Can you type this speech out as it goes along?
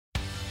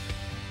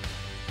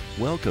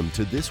Welcome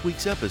to this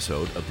week's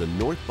episode of the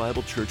North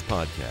Bible Church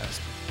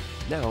Podcast.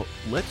 Now,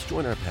 let's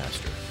join our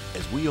pastor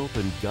as we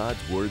open God's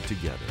Word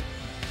together.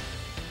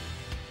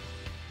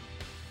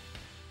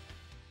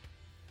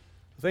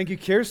 Thank you,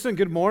 Kirsten.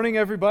 Good morning,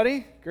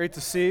 everybody. Great to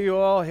see you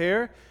all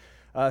here.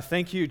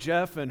 Thank you,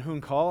 Jeff and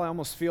Hoon Call. I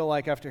almost feel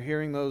like after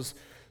hearing those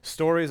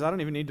stories, I don't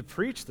even need to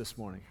preach this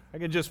morning. I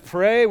can just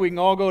pray. We can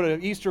all go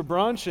to Easter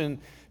brunch and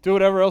do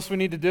whatever else we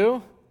need to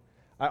do.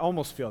 I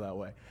almost feel that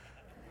way.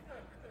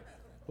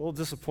 A little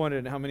disappointed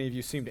in how many of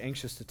you seemed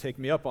anxious to take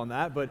me up on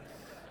that, but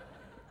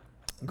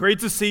great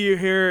to see you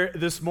here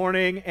this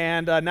morning.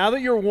 And now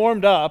that you're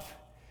warmed up,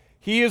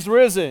 He is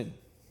risen.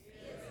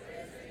 He is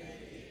risen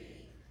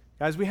indeed.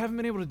 Guys, we haven't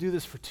been able to do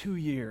this for 2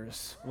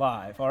 years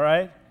live, all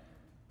right?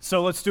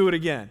 So let's do it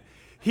again.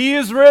 He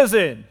is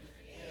risen.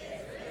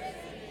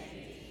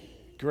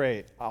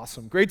 Great,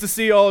 awesome. Great to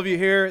see all of you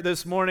here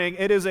this morning.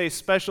 It is a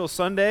special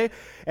Sunday,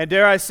 and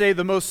dare I say,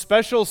 the most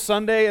special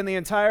Sunday in the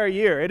entire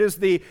year. It is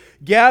the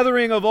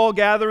gathering of all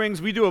gatherings.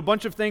 We do a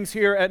bunch of things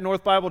here at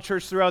North Bible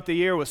Church throughout the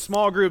year with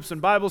small groups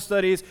and Bible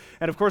studies,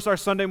 and of course our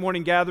Sunday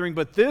morning gathering.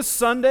 But this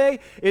Sunday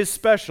is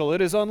special. It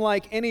is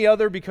unlike any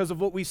other because of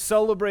what we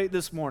celebrate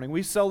this morning.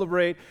 We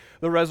celebrate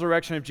the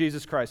resurrection of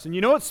Jesus Christ. And you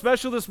know what's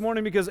special this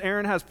morning? Because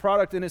Aaron has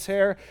product in his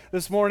hair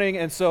this morning,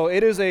 and so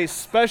it is a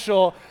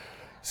special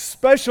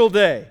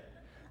day.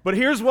 But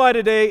here's why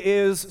today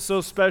is so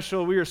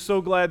special. We are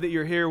so glad that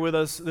you're here with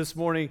us this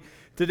morning.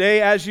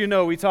 Today, as you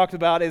know, we talked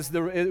about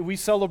we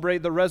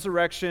celebrate the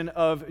resurrection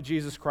of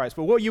Jesus Christ.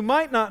 But what you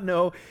might not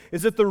know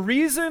is that the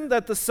reason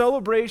that the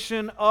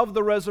celebration of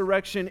the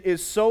resurrection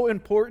is so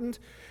important,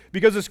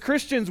 because as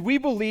Christians, we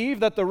believe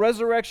that the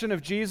resurrection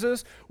of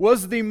Jesus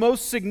was the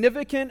most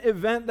significant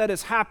event that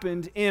has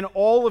happened in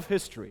all of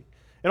history.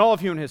 In all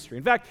of human history.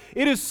 In fact,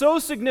 it is so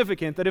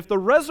significant that if the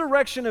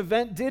resurrection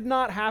event did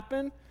not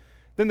happen,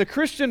 then the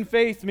Christian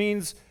faith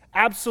means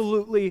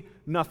absolutely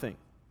nothing.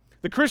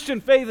 The Christian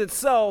faith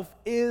itself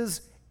is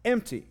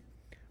empty.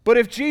 But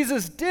if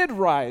Jesus did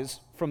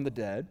rise from the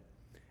dead,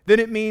 then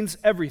it means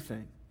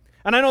everything.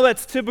 And I know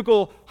that's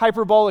typical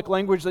hyperbolic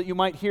language that you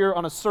might hear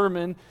on a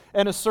sermon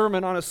on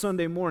a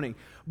Sunday morning.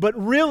 But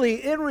really,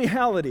 in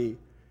reality,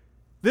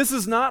 this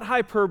is not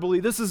hyperbole.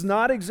 This is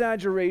not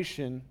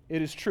exaggeration.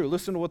 It is true.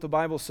 Listen to what the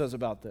Bible says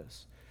about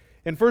this.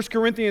 In 1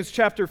 Corinthians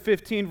chapter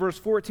 15, verse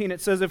 14,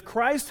 it says, "If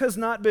Christ has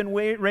not been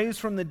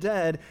raised from the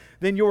dead,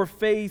 then your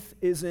faith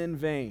is in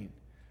vain."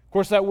 Of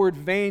course, that word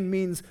vain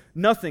means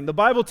nothing. The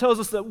Bible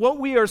tells us that what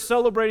we are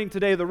celebrating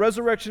today, the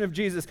resurrection of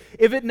Jesus,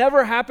 if it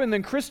never happened,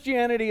 then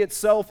Christianity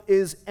itself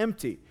is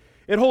empty.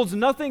 It holds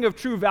nothing of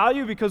true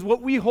value because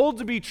what we hold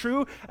to be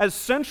true as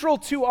central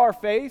to our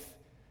faith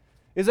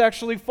is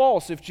actually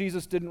false if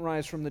Jesus didn't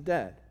rise from the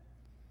dead.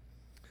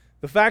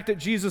 The fact that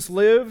Jesus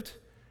lived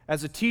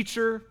as a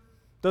teacher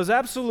does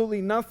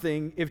absolutely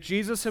nothing if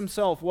Jesus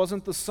himself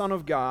wasn't the Son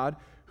of God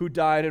who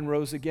died and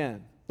rose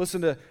again. Listen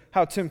to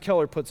how Tim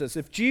Keller puts this.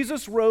 If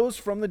Jesus rose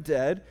from the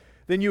dead,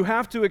 then you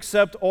have to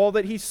accept all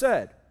that he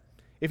said.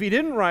 If he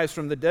didn't rise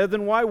from the dead,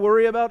 then why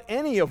worry about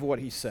any of what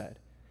he said?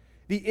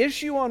 The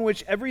issue on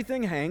which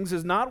everything hangs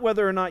is not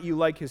whether or not you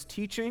like his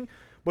teaching,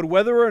 but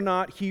whether or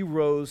not he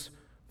rose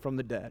from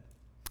the dead.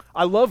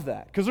 I love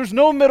that because there's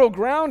no middle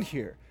ground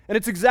here. And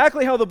it's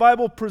exactly how the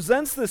Bible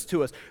presents this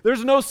to us.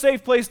 There's no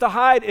safe place to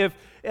hide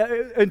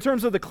in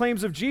terms of the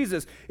claims of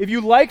Jesus. If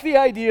you like the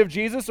idea of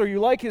Jesus or you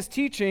like his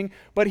teaching,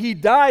 but he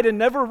died and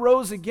never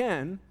rose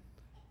again,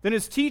 then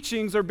his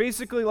teachings are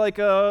basically like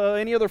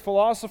any other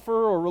philosopher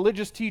or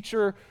religious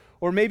teacher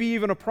or maybe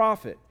even a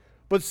prophet.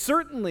 But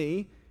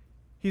certainly,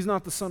 he's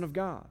not the Son of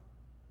God.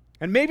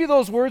 And maybe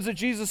those words that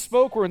Jesus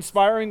spoke were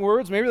inspiring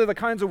words. Maybe they're the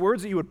kinds of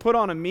words that you would put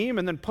on a meme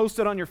and then post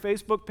it on your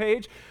Facebook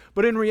page.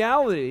 But in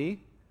reality,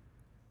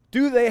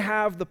 do they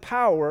have the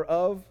power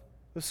of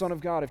the Son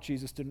of God if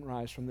Jesus didn't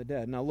rise from the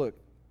dead? Now look,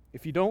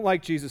 if you don't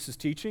like Jesus'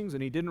 teachings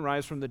and he didn't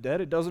rise from the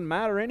dead, it doesn't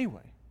matter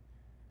anyway.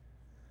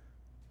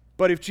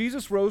 But if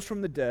Jesus rose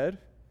from the dead,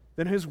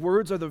 then his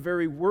words are the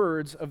very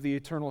words of the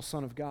eternal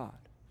Son of God.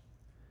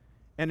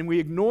 And we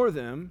ignore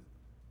them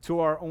to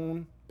our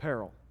own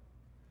peril.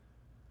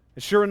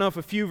 And sure enough,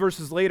 a few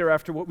verses later,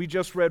 after what we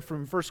just read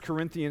from 1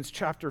 Corinthians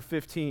chapter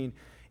 15,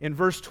 in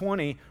verse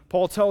 20,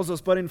 Paul tells us,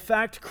 "But in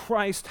fact,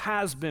 Christ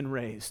has been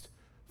raised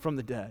from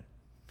the dead."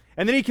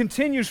 And then he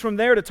continues from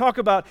there to talk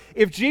about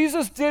if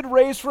Jesus did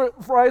rise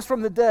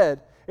from the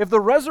dead, if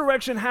the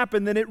resurrection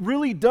happened, then it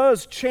really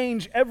does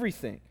change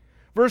everything.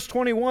 Verse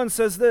 21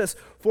 says this,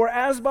 "For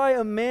as by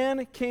a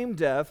man came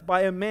death,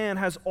 by a man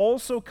has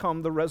also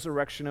come the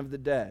resurrection of the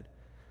dead.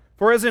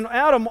 For as in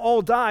Adam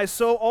all die,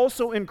 so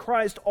also in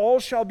Christ all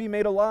shall be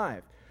made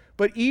alive,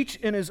 but each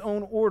in his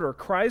own order,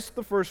 Christ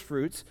the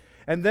firstfruits,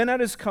 and then at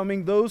his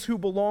coming those who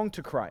belong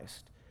to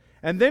Christ.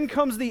 And then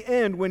comes the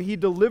end when he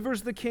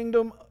delivers the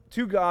kingdom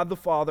to God the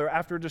Father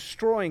after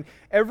destroying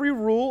every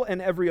rule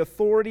and every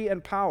authority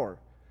and power.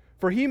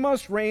 For he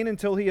must reign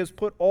until he has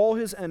put all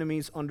his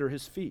enemies under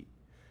his feet.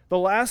 The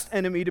last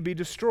enemy to be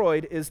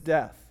destroyed is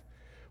death.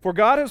 For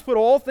God has put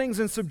all things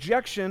in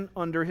subjection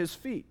under his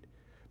feet.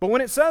 But when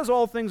it says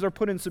all things are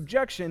put in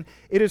subjection,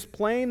 it is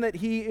plain that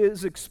he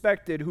is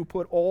expected who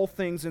put all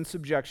things in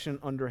subjection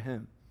under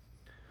him.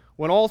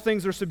 When all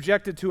things are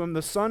subjected to him,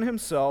 the Son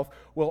himself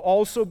will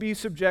also be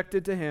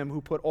subjected to him who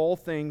put all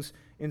things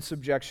in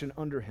subjection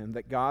under him,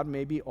 that God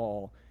may be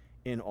all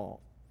in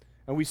all.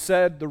 And we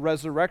said the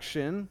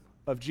resurrection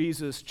of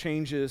Jesus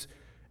changes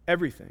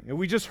everything. And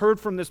we just heard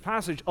from this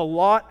passage, a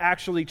lot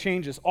actually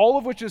changes, all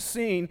of which is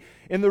seen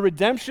in the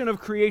redemption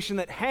of creation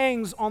that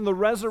hangs on the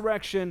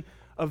resurrection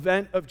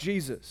event of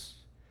Jesus.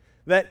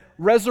 That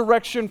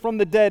resurrection from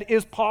the dead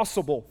is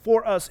possible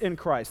for us in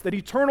Christ. That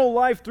eternal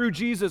life through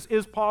Jesus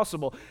is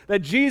possible.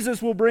 That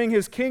Jesus will bring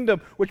his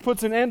kingdom, which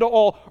puts an end to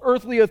all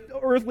earthly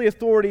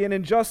authority and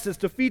injustice,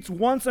 defeats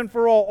once and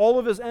for all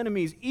of his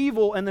enemies,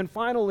 evil, and then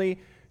finally,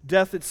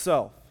 death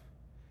itself.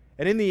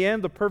 And in the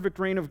end, the perfect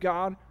reign of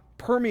God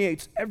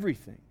permeates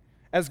everything,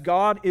 as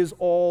God is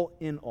all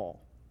in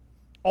all.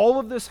 All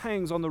of this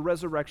hangs on the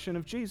resurrection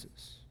of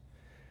Jesus.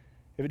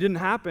 If it didn't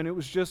happen, it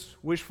was just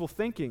wishful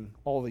thinking,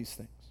 all these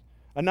things.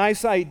 A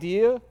nice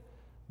idea,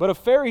 but a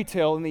fairy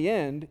tale in the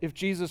end if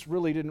Jesus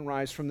really didn't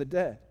rise from the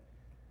dead.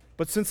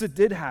 But since it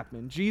did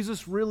happen,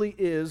 Jesus really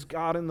is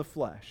God in the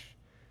flesh.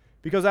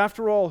 Because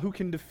after all, who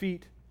can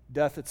defeat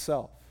death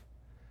itself?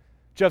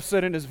 Jeff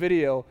said in his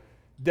video,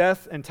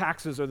 death and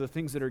taxes are the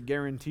things that are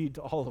guaranteed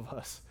to all of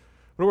us.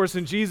 But of course,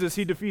 in Jesus,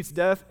 he defeats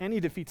death and he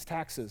defeats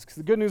taxes. Because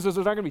the good news is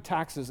there's not going to be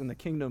taxes in the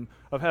kingdom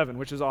of heaven,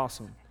 which is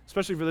awesome,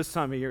 especially for this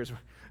time of year,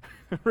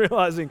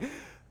 realizing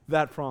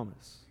that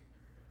promise.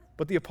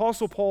 But the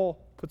Apostle Paul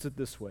puts it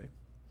this way.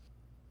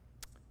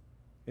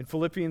 In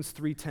Philippians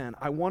 3:10,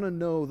 I want to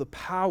know the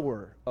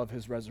power of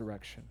his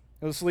resurrection.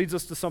 Now, this leads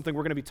us to something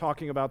we're going to be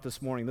talking about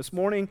this morning. This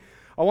morning,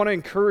 I want to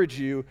encourage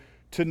you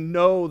to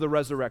know the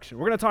resurrection.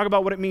 We're going to talk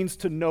about what it means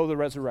to know the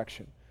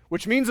resurrection,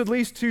 which means at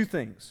least two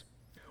things.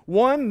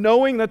 One,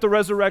 knowing that the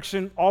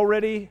resurrection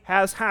already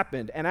has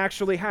happened and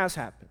actually has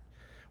happened,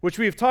 which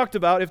we've talked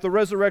about. If the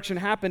resurrection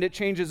happened, it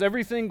changes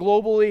everything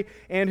globally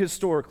and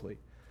historically.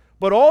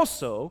 But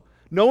also,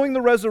 knowing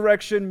the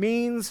resurrection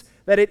means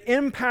that it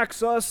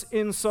impacts us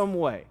in some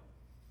way.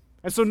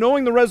 And so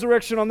knowing the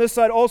resurrection on this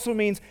side also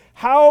means,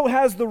 how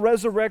has the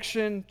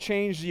resurrection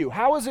changed you?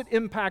 How has it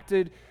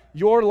impacted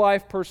your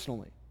life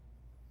personally?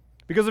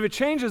 Because if it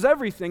changes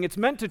everything, it's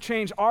meant to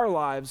change our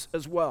lives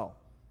as well.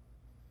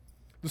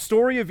 The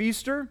story of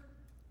Easter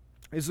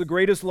is the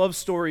greatest love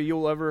story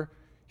you'll ever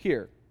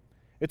hear.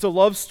 It's a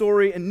love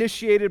story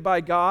initiated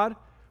by God,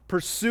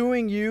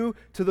 pursuing you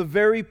to the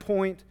very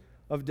point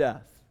of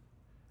death.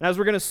 And as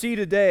we're going to see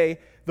today,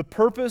 the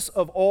purpose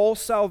of all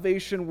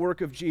salvation work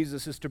of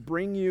Jesus is to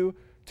bring you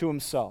to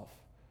himself,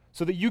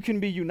 so that you can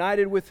be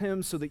united with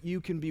him, so that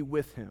you can be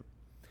with him.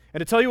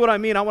 And to tell you what I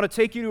mean, I want to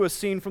take you to a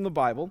scene from the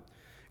Bible.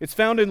 It's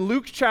found in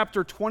Luke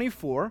chapter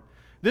 24.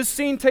 This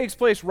scene takes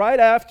place right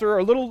after, or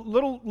a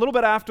little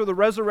bit after the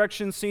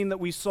resurrection scene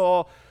that we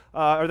saw,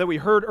 or that we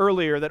heard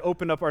earlier that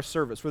opened up our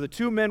service, where the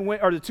two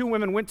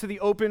women went to the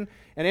open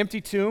and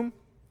empty tomb,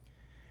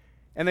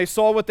 and they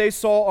saw what they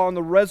saw on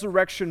the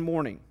resurrection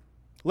morning.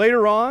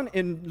 Later on,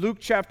 in Luke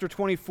chapter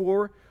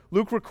 24,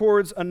 Luke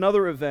records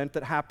another event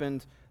that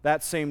happened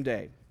that same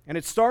day. And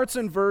it starts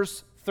in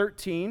verse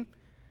 13.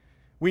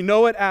 We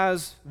know it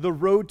as the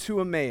road to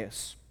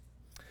Emmaus.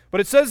 But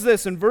it says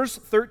this in verse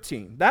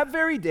 13. That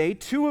very day,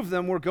 two of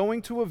them were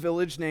going to a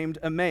village named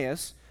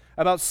Emmaus,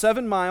 about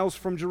 7 miles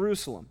from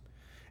Jerusalem.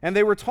 And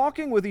they were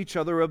talking with each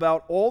other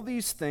about all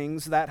these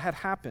things that had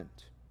happened.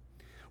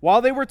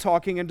 While they were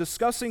talking and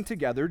discussing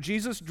together,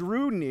 Jesus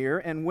drew near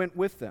and went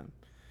with them.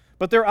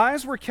 But their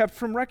eyes were kept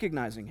from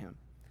recognizing him.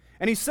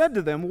 And he said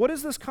to them, "What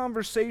is this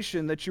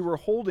conversation that you were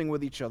holding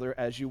with each other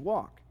as you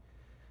walk?"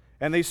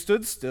 And they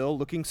stood still,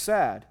 looking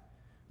sad.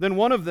 Then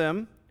one of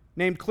them,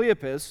 named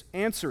Cleopas,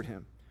 answered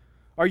him,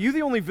 "Are you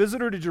the only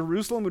visitor to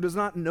Jerusalem who does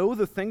not know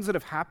the things that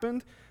have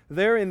happened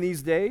there in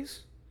these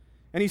days?"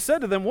 And he said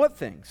to them, "What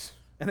things?"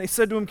 And they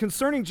said to him,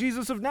 "Concerning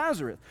Jesus of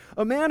Nazareth,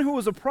 a man who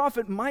was a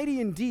prophet, mighty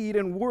in deed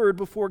and word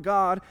before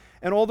God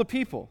and all the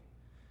people.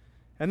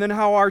 And then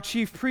how our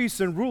chief priests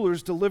and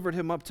rulers delivered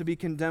him up to be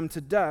condemned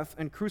to death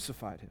and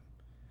crucified him.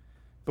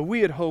 But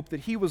we had hoped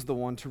that he was the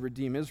one to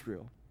redeem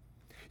Israel.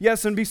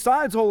 Yes, and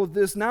besides all of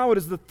this, now it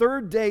is the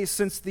third day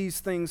since these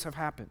things have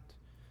happened.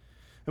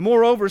 And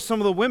moreover,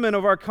 some of the women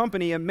of our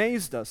company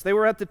amazed us. They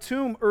were at the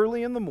tomb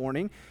early in the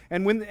morning,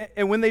 and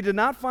when they did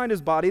not find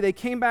his body, they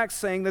came back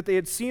saying that they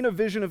had seen a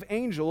vision of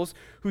angels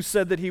who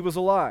said that he was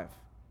alive.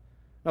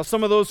 Now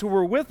some of those who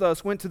were with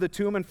us went to the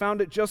tomb and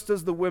found it just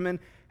as the women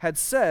had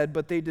said,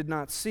 but they did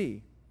not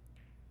see.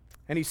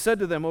 And he said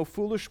to them, O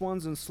foolish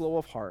ones and slow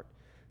of heart,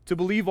 to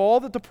believe all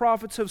that the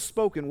prophets have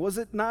spoken, was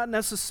it not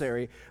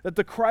necessary that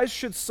the Christ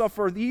should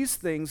suffer these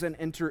things and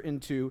enter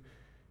into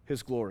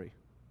his glory?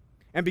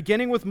 And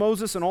beginning with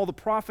Moses and all the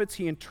prophets,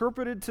 he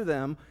interpreted to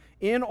them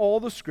in all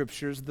the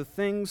scriptures the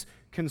things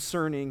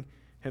concerning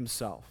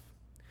himself.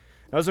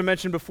 Now, as I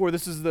mentioned before,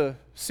 this is the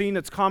scene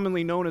that's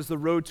commonly known as the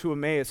road to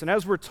Emmaus. And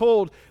as we're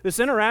told, this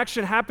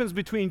interaction happens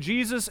between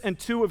Jesus and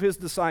two of his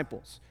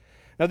disciples.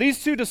 Now,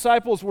 these two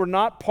disciples were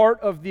not part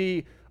of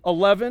the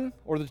 11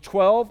 or the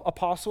 12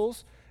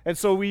 apostles. And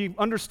so we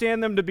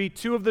understand them to be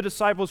two of the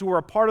disciples who were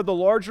a part of the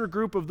larger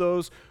group of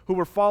those who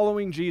were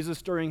following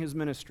Jesus during his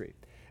ministry.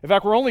 In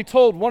fact, we're only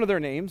told one of their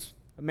names,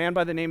 a man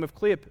by the name of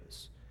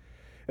Cleopas.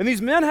 And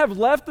these men have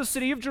left the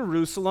city of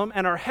Jerusalem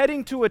and are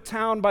heading to a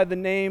town by the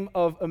name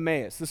of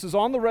Emmaus. This is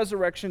on the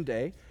resurrection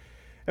day.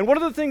 And one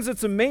of the things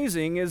that's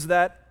amazing is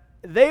that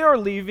they are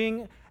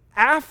leaving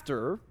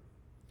after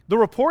the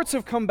reports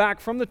have come back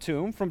from the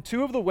tomb, from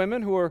two of the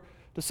women who are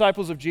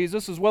disciples of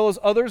Jesus, as well as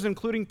others,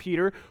 including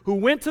Peter, who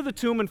went to the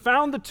tomb and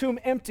found the tomb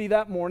empty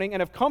that morning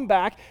and have come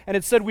back and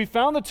had said, "We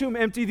found the tomb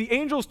empty. The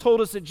angels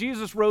told us that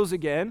Jesus rose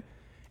again."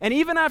 And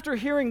even after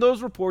hearing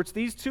those reports,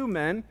 these two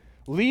men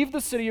leave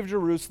the city of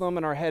Jerusalem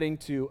and are heading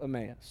to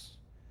Emmaus.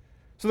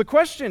 So the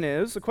question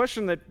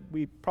that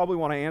we probably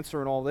want to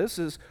answer in all this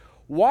is,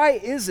 why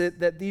is it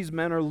that these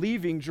men are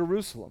leaving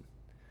Jerusalem?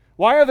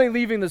 Why are they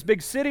leaving this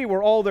big city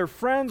where all their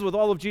friends with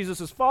all of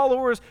Jesus'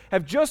 followers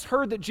have just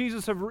heard that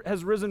Jesus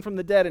has risen from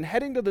the dead and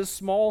heading to this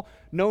small,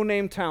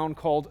 no-name town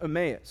called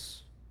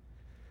Emmaus?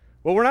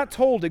 Well, we're not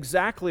told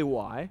exactly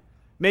why.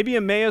 Maybe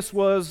Emmaus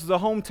was the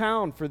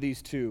hometown for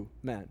these two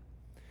men.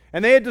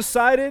 And they had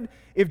decided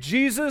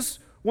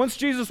once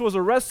Jesus was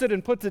arrested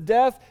and put to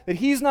death, that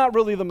he's not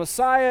really the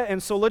Messiah,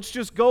 and so let's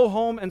just go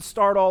home and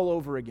start all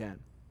over again.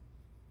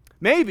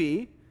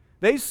 Maybe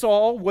they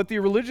saw what the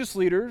religious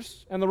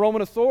leaders and the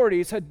Roman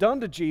authorities had done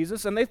to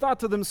Jesus, and they thought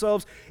to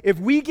themselves, if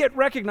we get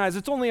recognized,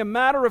 it's only a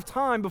matter of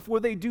time before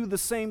they do the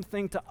same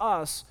thing to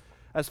us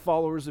as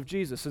followers of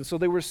Jesus. And so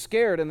they were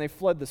scared and they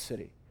fled the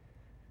city.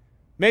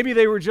 Maybe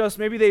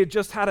they had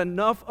just had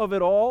enough of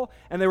it all,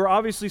 and they were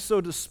obviously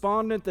so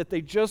despondent that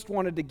they just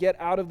wanted to get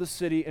out of the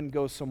city and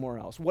go somewhere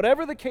else.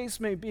 Whatever the case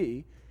may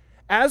be,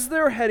 as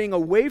they're heading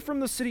away from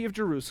the city of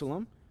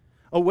Jerusalem,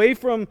 away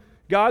from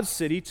God's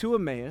city to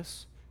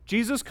Emmaus,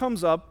 Jesus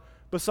comes up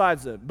beside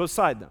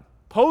them,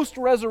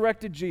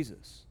 post-resurrected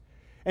Jesus.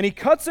 And he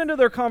cuts into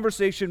their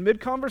conversation,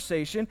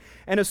 mid-conversation,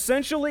 and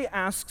essentially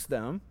asks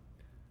them,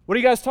 "What are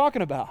you guys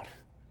talking about?"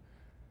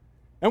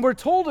 And we're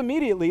told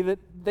immediately that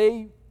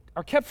they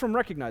are kept from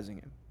recognizing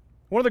him.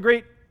 One of the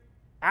great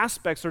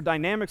aspects or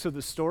dynamics of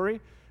this story,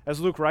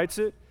 as Luke writes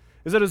it,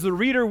 is that as the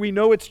reader, we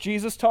know it's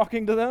Jesus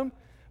talking to them,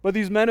 but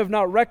these men have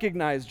not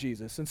recognized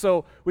Jesus. And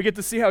so we get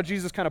to see how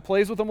Jesus kind of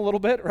plays with them a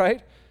little bit,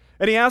 right?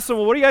 And he asks them,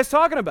 "Well, what are you guys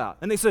talking about?"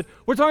 And they said,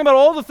 "We're talking about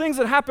all the things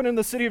that happened in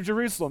the city of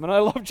Jerusalem." And I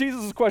love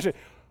Jesus' question,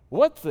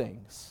 "What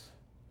things?"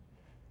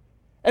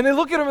 And they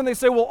look at him and they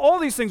say, "Well, all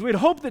these things. We'd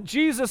hoped that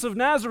Jesus of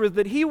Nazareth,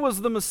 that he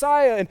was the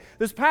Messiah. And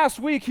this past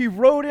week, he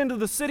rode into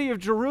the city of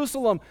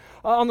Jerusalem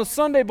on the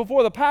Sunday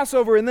before the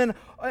Passover. And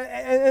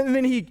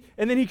then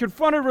he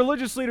confronted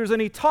religious leaders,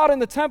 and he taught in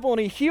the temple, and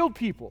he healed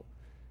people.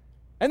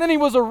 And then he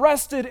was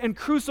arrested and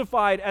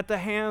crucified at the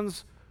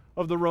hands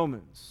of the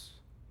Romans.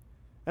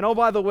 And oh,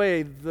 by the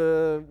way,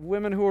 the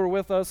women who were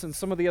with us and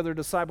some of the other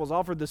disciples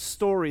offered this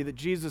story that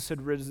Jesus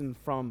had risen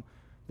from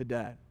the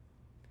dead."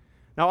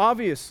 Now,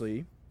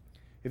 obviously,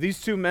 if these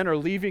two men are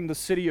leaving the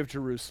city of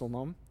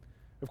Jerusalem,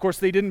 of course,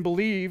 they didn't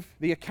believe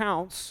the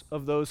accounts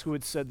of those who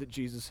had said that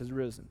Jesus has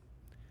risen.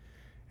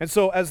 And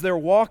so as they're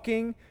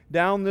walking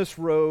down this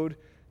road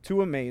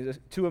to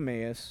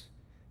Emmaus,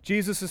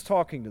 Jesus is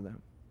talking to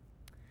them.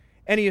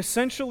 And he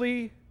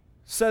essentially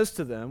says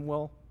to them,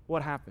 well,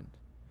 what happened?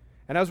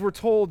 And as we're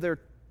told,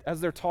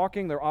 as they're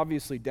talking, they're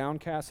obviously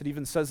downcast. It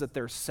even says that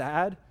they're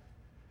sad.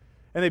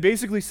 And they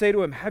basically say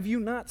to him, "Have you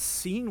not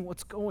seen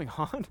what's going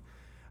on?"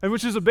 And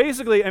which is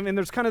basically,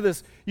 there's kind of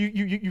this,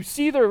 you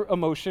see their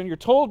emotion, you're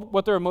told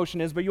what their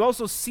emotion is, but you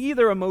also see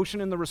their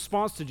emotion in the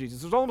response to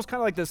Jesus. There's almost kind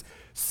of like this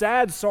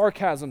sad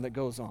sarcasm that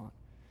goes on.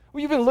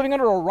 Well, you've been living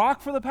under a rock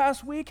for the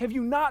past week? Have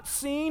you not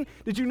seen?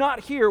 Did you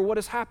not hear what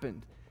has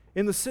happened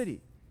in the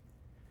city?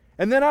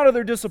 And then out of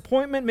their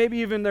disappointment, maybe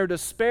even their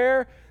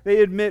despair,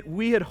 they admit,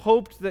 "We had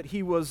hoped that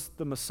he was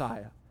the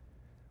Messiah."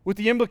 With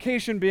the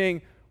implication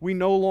being, we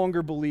no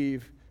longer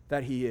believe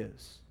that he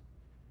is.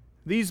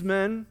 These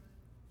men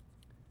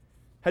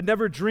had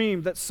never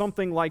dreamed that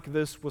something like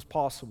this was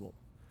possible.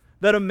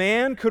 That a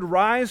man could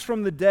rise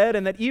from the dead,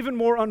 and that even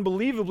more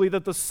unbelievably,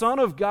 that the Son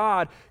of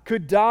God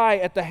could die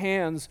at the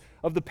hands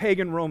of the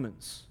pagan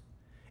Romans.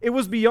 It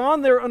was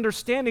beyond their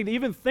understanding to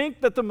even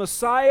think that the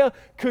Messiah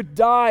could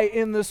die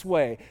in this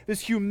way,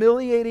 this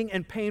humiliating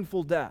and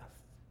painful death.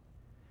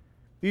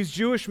 These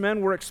Jewish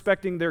men were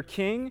expecting their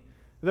king,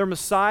 their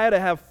Messiah, to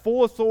have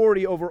full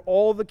authority over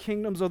all the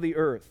kingdoms of the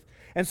earth.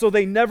 And so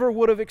they never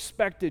would have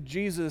expected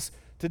Jesus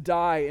to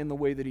die in the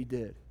way that he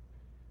did.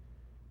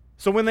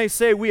 So when they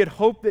say, "We had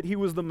hoped that he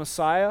was the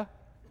Messiah,"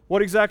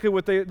 what exactly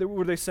were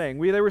they saying?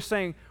 They were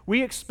saying,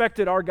 we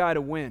expected our guy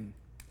to win.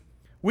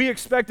 We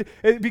expected,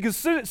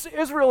 because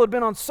Israel had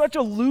been on such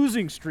a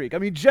losing streak.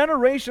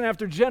 Generation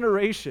after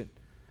generation.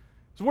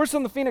 It's worse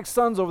than the Phoenix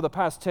Suns over the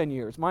past 10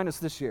 years, minus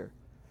this year.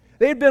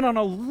 They had been on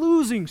a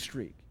losing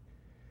streak.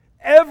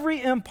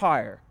 Every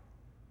empire,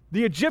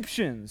 the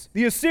Egyptians,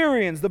 the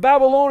Assyrians, the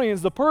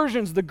Babylonians, the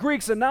Persians, the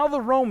Greeks, and now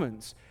the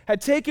Romans, had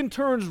taken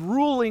turns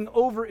ruling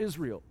over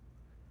Israel.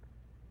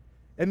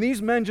 And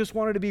these men just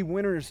wanted to be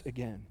winners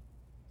again.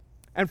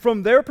 And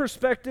from their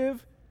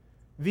perspective,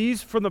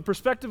 from the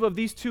perspective of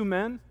these two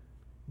men,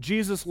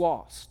 Jesus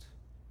lost.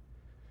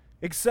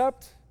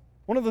 Except,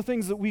 one of the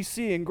things that we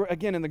see,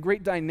 again, in the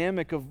great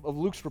dynamic of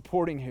Luke's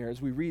reporting here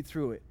as we read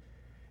through it,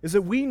 is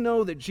that we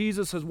know that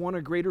Jesus has won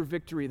a greater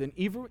victory than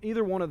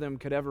either one of them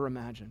could ever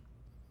imagine.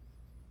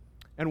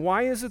 And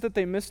why is it that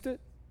they missed it?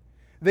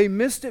 They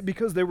missed it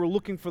because they were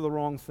looking for the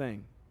wrong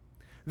thing.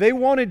 They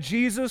wanted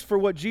Jesus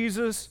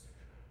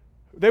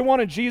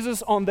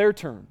on their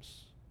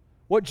terms.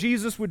 What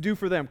Jesus would do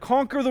for them.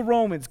 Conquer the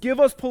Romans, give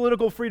us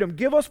political freedom,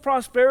 give us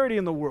prosperity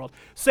in the world,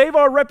 save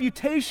our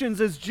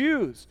reputations as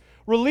Jews,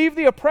 relieve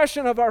the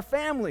oppression of our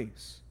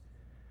families.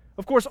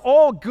 Of course,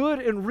 all good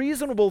and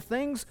reasonable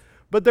things,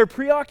 but their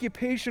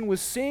preoccupation with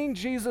seeing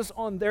Jesus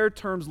on their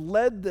terms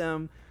led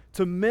them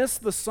to miss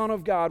the Son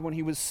of God when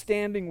he was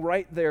standing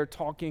right there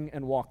talking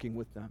and walking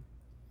with them.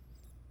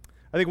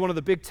 I think one of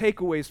the big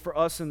takeaways for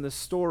us in this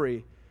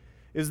story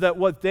is that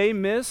what they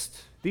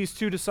missed, these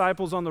two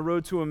disciples on the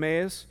road to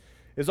Emmaus,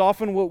 is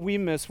often what we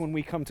miss when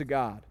we come to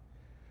God.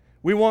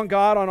 We want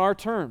God on our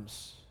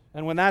terms.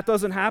 And when that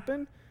doesn't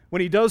happen,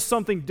 when he does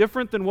something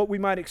different than what we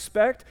might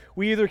expect,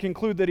 we either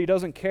conclude that he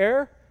doesn't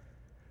care,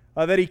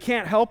 that he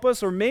can't help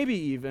us, or maybe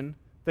even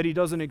that he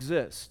doesn't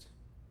exist.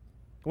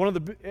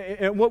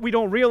 What we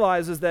don't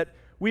realize is that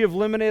we have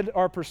limited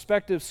our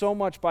perspective so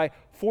much by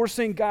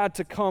forcing God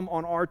to come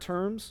on our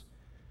terms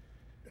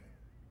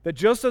that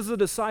just as the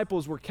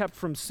disciples were kept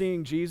from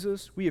seeing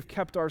Jesus, we have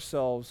kept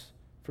ourselves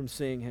from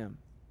seeing him.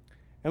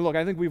 And look,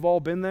 I think we've all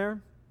been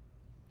there.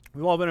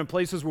 We've all been in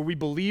places where we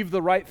believe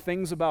the right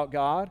things about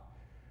God,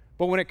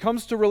 but when it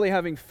comes to really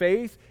having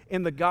faith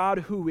in the God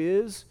who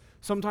is,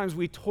 sometimes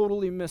we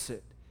totally miss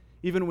it,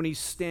 even when he's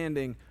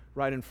standing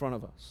right in front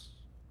of us.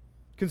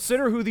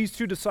 Consider who these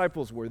two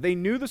disciples were. They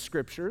knew the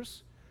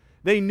Scriptures.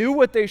 They knew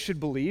what they should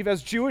believe.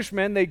 As Jewish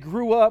men, they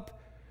grew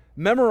up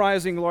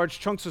memorizing large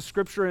chunks of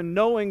Scripture and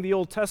knowing the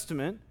Old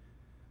Testament,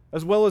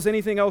 as well as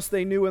anything else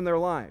they knew in their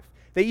life.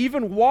 They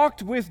even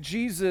walked with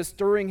Jesus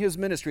during his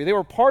ministry. They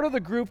were part of the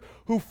group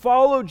who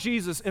followed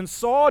Jesus and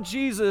saw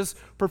Jesus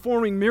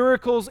performing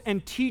miracles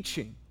and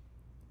teaching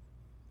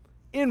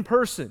in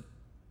person.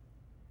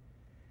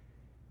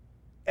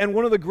 And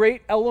one of the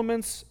great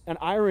elements and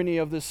irony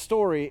of this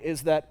story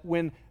is that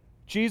when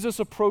Jesus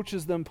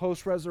approaches them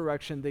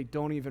post-resurrection, they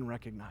don't even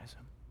recognize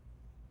him.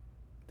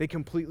 They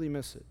completely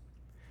miss it.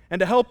 And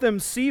to help them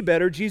see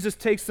better, Jesus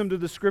takes them to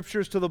the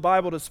Scriptures, to the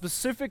Bible, to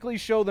specifically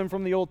show them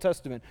from the Old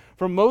Testament,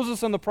 from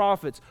Moses and the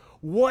prophets,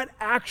 what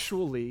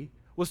actually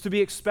was to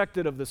be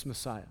expected of this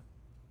Messiah.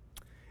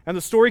 And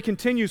the story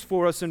continues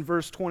for us in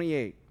verse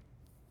 28.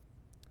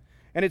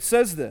 And it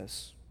says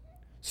this: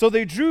 "So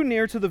they drew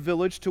near to the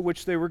village to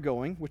which they were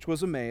going, which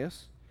was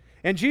Emmaus,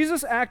 and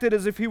Jesus acted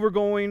as if he were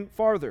going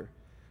farther.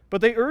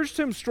 But they urged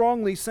him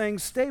strongly, saying,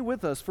 'Stay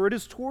with us, for it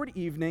is toward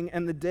evening,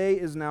 and the day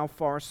is now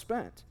far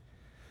spent.'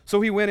 So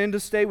he went in to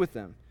stay with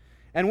them.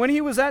 And when he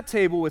was at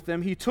table with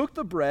them, he took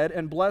the bread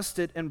and blessed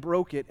it and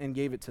broke it and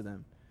gave it to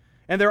them.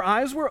 And their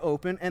eyes were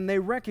open, and they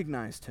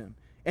recognized him.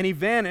 And he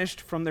vanished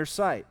from their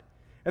sight.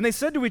 And they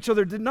said to each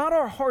other, 'Did not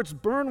our hearts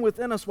burn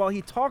within us while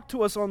he talked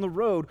to us on the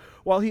road,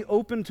 while he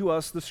opened to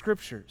us the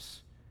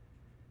Scriptures?'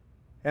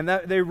 And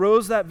they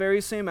rose that very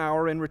same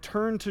hour and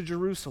returned to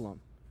Jerusalem.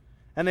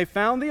 And they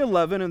found the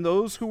 11 and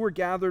those who were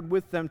gathered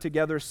with them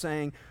together,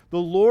 saying, 'The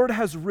Lord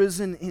has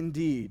risen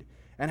indeed,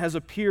 and has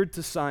appeared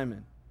to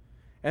Simon.'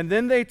 And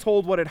then they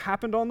told what had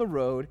happened on the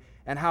road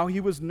and how he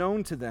was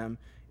known to them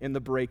in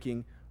the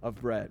breaking of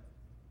bread."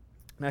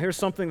 Now here's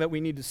something that we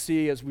need to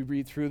see as we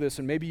read through this,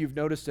 and maybe you've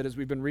noticed it as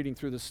we've been reading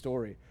through this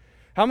story.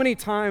 How many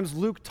times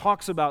Luke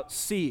talks about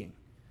seeing,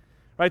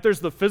 right? There's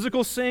the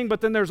physical seeing,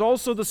 but then there's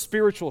also the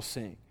spiritual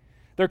seeing.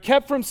 They're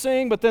kept from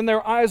seeing, but then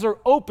their eyes are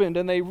opened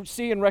and they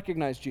see and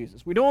recognize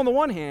Jesus. We know on the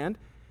one hand,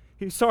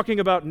 he's talking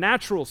about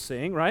natural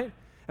seeing, right?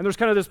 And there's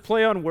kind of this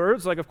play on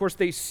words, like of course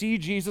they see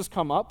Jesus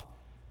come up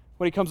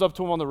when he comes up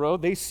to them on the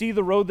road. They see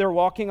the road they're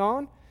walking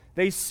on.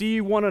 They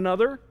see one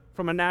another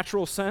from a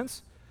natural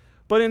sense.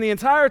 But in the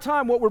entire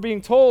time, what we're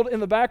being told in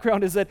the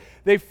background is that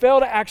they fail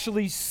to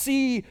actually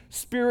see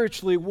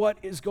spiritually what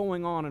is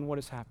going on and what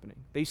is happening.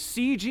 They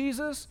see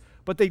Jesus,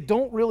 but they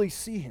don't really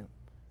see him.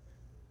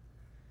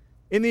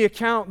 In the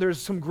account,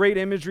 there's some great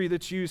imagery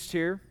that's used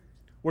here.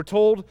 We're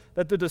told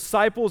that the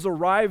disciples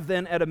arrive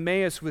then at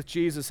Emmaus with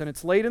Jesus, and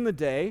it's late in the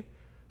day.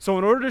 So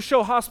in order to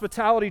show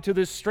hospitality to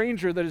this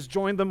stranger that has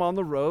joined them on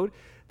the road,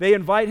 they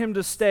invite him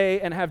to stay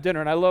and have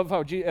dinner. And I love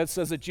how it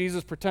says that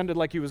Jesus pretended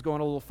like he was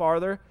going a little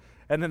farther,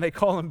 and then they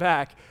call him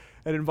back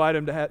and invite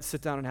him to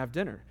sit down and have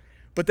dinner.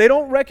 But they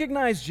don't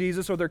recognize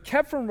Jesus, or they're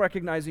kept from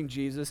recognizing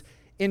Jesus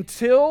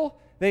until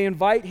they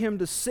invite him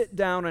to sit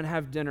down and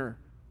have dinner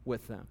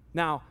with them.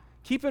 Now,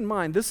 keep in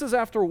mind, this is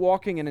after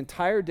walking an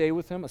entire day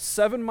with him, a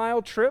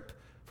 7-mile trip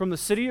from the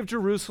city of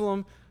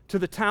Jerusalem to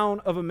the town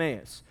of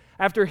Emmaus.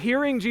 After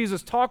hearing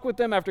Jesus talk with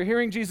them, after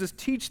hearing Jesus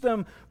teach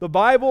them the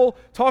Bible,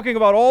 talking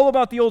about all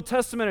about the Old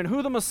Testament and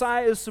who the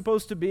Messiah is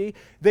supposed to be,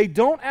 they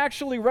don't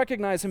actually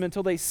recognize him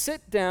until they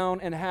sit down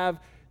and have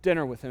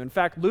dinner with him. In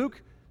fact,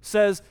 Luke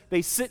says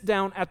they sit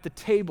down at the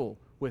table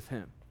with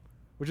him,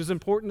 which is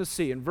important to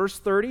see. In verse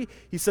 30,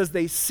 he says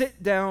they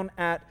sit down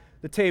at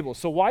the table.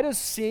 So why does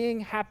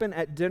seeing happen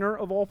at dinner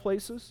of all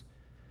places?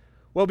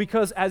 Well,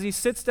 because as he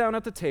sits down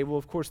at the table,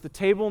 of course, the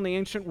table in the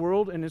ancient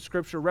world and in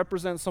Scripture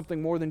represents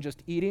something more than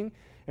just eating.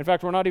 In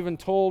fact, we're not even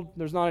told,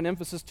 there's not an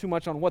emphasis too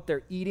much on what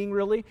they're eating,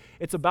 really.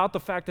 It's about the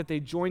fact that they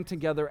join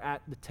together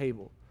at the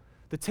table.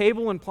 The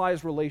table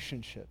implies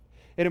relationship.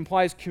 It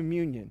implies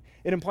communion.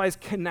 It implies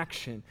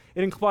connection.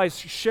 It implies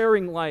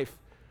sharing life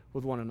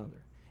with one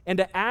another. And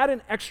to add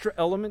an extra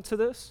element to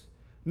this,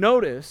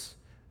 notice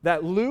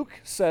that Luke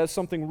says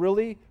something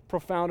really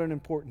profound and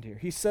important here.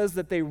 He says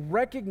that they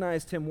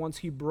recognized him once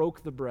he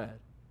broke the bread.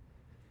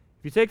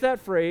 If you take that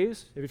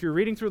phrase, if you're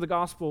reading through the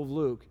Gospel of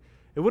Luke,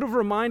 it would have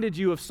reminded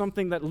you of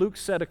something that Luke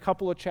said a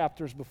couple of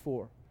chapters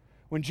before.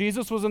 When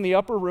Jesus was in the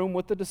upper room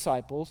with the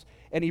disciples,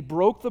 and he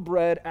broke the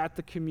bread at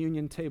the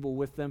communion table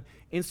with them,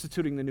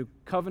 instituting the new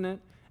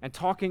covenant and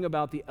talking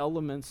about the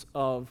elements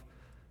of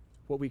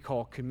what we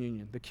call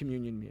communion, the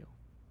communion meal.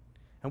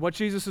 And what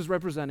Jesus is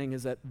representing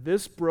is that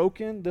this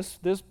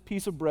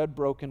piece of bread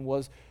broken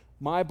was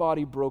my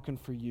body broken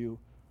for you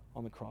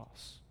on the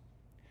cross.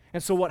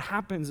 And so what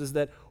happens is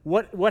that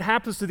what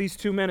happens to these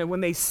two men, and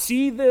when they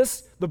see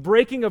this, the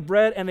breaking of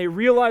bread, and they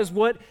realize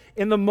what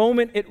in the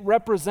moment it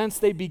represents,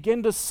 they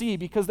begin to see,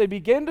 because they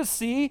begin to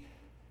see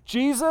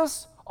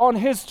Jesus on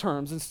his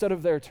terms instead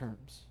of their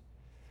terms.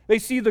 They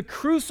see the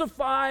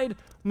crucified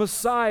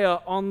Messiah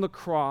on the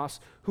cross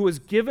who has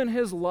given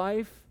his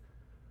life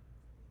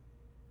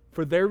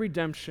for their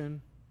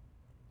redemption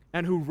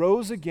and who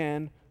rose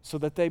again so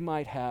that they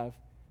might have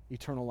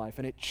eternal life.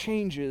 And it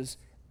changes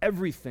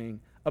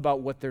everything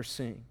about what they're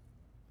seeing.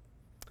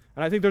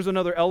 And I think there's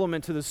another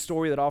element to this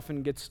story that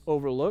often gets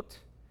overlooked.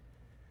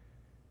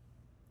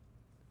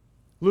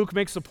 Luke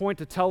makes a point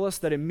to tell us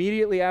that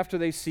immediately after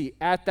they see,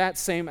 at that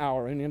same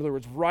hour, in other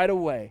words, right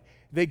away,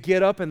 they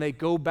get up and they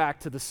go back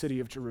to the city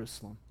of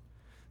Jerusalem.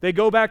 They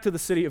go back to the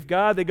city of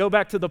God. They go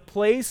back to the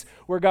place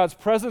where God's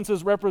presence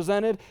is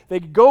represented.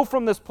 They go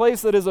from this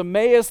place that is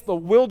Emmaus, the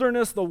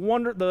wilderness, the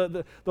wonder,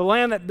 the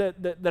land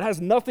that has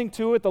nothing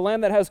to it, the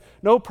land that has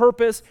no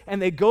purpose, and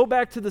they go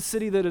back to the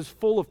city that is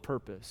full of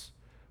purpose,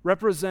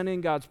 representing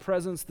God's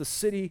presence, the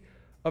city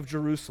of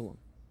Jerusalem.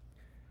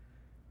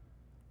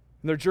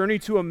 And their journey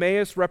to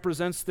Emmaus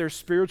represents their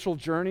spiritual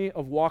journey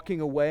of walking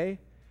away.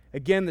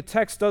 Again, the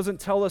text doesn't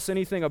tell us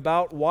anything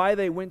about why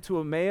they went to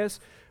Emmaus,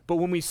 but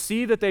when we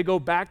see that they go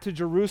back to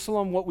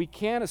Jerusalem, what we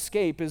can't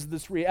escape is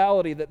this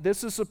reality that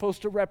this is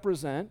supposed to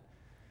represent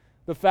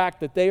the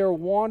fact that they are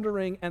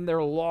wandering and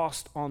they're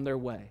lost on their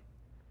way.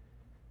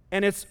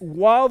 And it's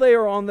while they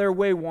are on their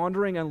way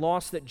wandering and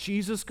lost that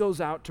Jesus goes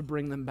out to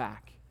bring them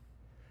back.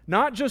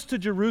 Not just to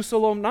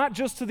Jerusalem, not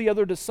just to the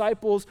other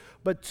disciples,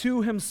 but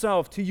to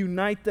himself, to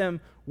unite them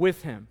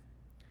with him.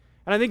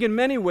 And I think in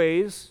many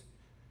ways,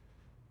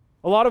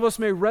 a lot of us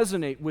may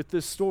resonate with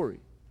this story,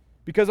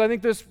 because I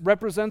think this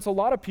represents a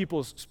lot of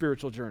people's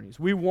spiritual journeys.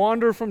 We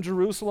wander from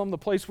Jerusalem, the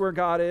place where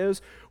God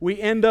is.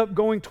 We end up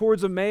going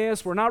towards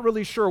Emmaus. We're not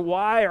really sure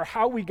why or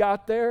how we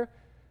got there.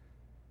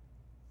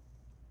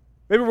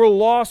 Maybe we're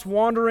lost,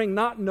 wandering,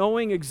 not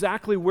knowing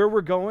exactly where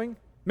we're going.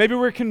 Maybe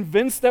we're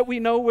convinced that we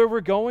know where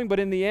we're going, but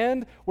in the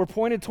end, we're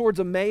pointed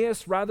towards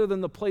Emmaus rather than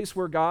the place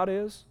where God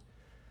is.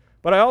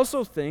 But I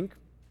also think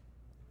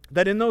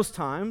that in those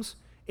times,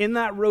 in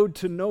that road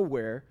to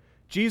nowhere,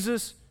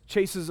 Jesus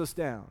chases us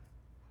down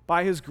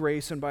by his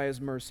grace and by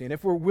his mercy. And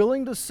if we're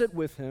willing to sit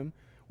with him,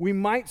 we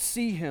might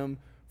see him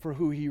for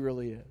who he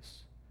really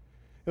is.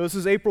 Now, this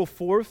is April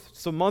 4th.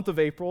 It's the month of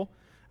April.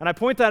 And I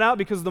point that out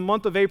because the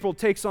month of April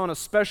takes on a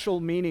special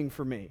meaning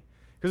for me,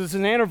 because it's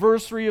an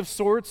anniversary of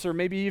sorts, or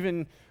maybe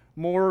even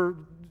more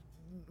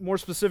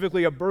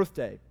specifically, a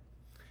birthday.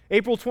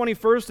 April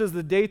 21st is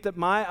the date that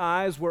my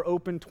eyes were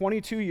opened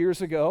 22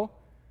 years ago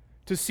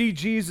to see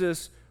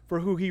Jesus for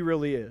who he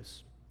really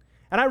is.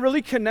 And I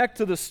really connect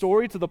to the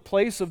story, to the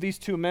place of these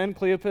two men,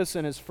 Cleopas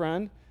and his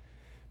friend,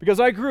 because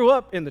I grew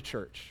up in the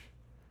church.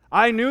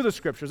 I knew the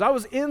scriptures. I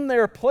was in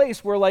their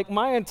place where, like,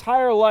 my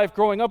entire life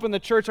growing up in the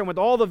church, I went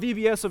to all the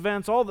VBS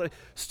events, all the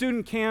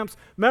student camps,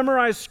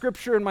 memorized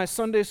scripture in my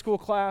Sunday school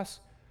class,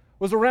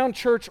 was around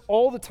church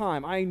all the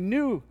time. I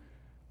knew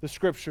the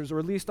scriptures, or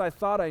at least I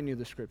thought I knew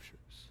the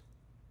scriptures.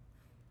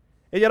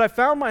 And yet I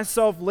found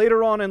myself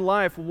later on in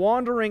life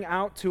wandering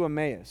out to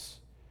Emmaus,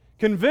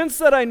 convinced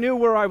that I knew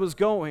where I was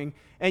going,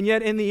 and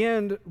yet in the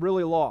end,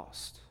 really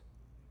lost.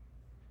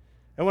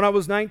 And when I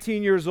was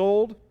 19 years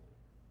old,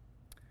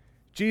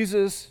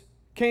 Jesus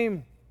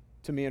came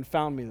to me and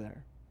found me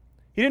there.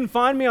 He didn't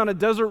find me on a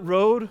desert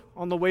road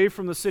on the way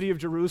from the city of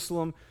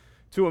Jerusalem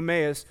to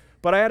Emmaus,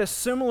 but I had a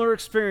similar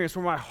experience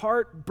where my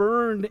heart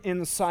burned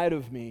inside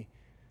of me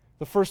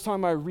the first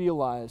time I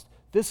realized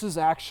this is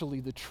actually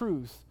the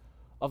truth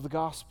of the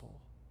gospel,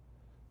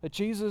 that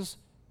Jesus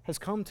has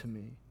come to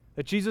me,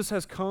 that Jesus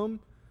has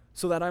come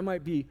so that I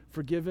might be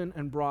forgiven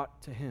and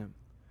brought to him.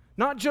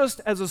 Not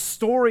just as a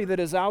story that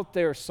is out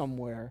there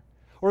somewhere,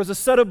 or as a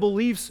set of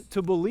beliefs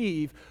to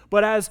believe,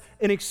 but as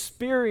an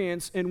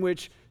experience in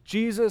which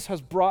Jesus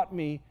has brought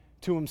me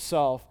to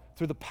himself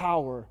through the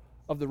power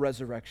of the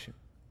resurrection.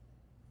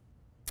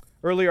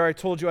 Earlier, I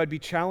told you I'd be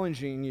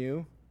challenging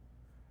you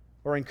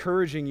or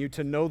encouraging you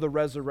to know the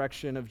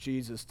resurrection of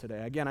Jesus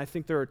today. Again, I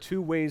think there are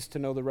two ways to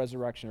know the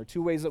resurrection, or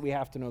two ways that we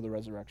have to know the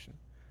resurrection.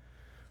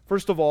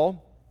 First of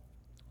all,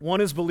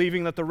 one is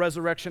believing that the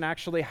resurrection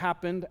actually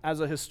happened as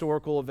a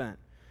historical event.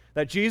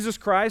 That Jesus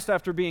Christ,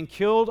 after being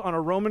killed on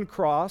a Roman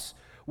cross,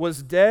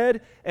 was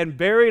dead and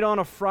buried on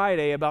a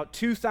Friday about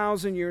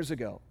 2,000 years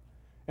ago.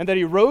 And that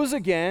he rose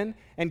again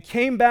and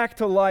came back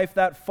to life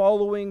that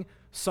following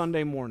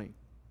Sunday morning.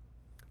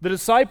 The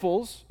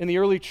disciples in the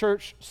early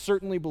church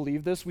certainly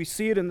believed this. We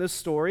see it in this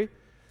story.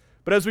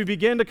 But as we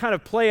begin to kind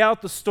of play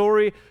out the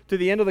story to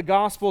the end of the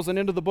Gospels and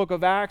into the book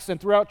of Acts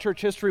and throughout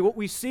church history, what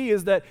we see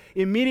is that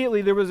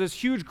immediately there was this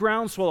huge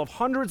groundswell of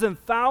hundreds and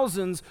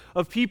thousands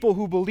of people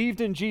who believed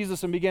in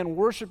Jesus and began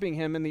worshiping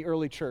him in the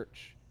early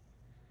church.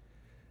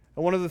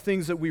 And one of the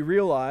things that we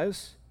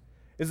realize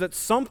is that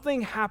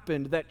something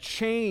happened that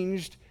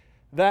changed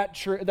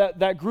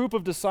that group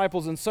of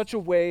disciples in such a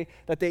way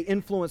that they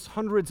influenced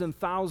hundreds and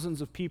thousands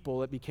of people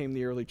that became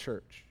the early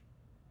church.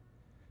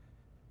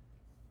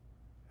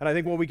 And I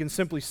think what we can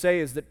simply say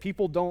is that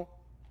people don't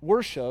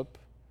worship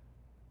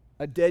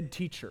a dead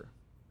teacher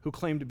who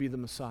claimed to be the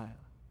Messiah.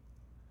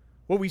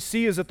 What we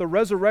see is that the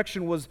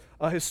resurrection was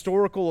a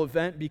historical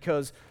event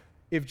because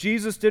if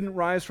Jesus didn't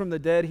rise from the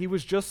dead, he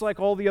was just like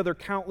all the other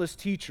countless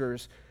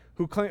teachers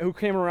who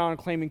came around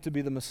claiming to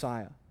be the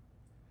Messiah,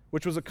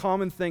 which was a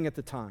common thing at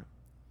the time.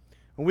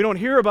 And we don't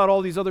hear about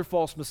all these other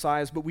false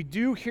messiahs, but we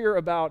do hear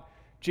about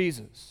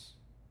Jesus.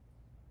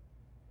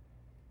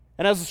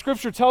 And as the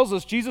scripture tells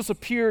us, Jesus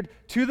appeared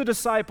to the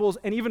disciples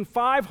and even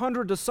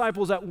 500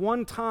 disciples at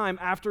one time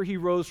after he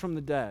rose from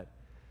the dead.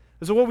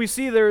 And so what we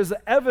see there is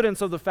the evidence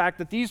of the fact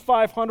that these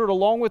 500,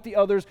 along with the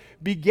others,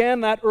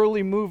 began that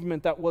early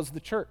movement that was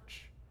the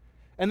church.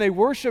 And they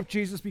worshiped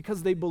Jesus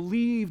because they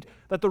believed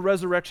that the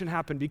resurrection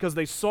happened, because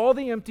they saw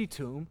the empty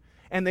tomb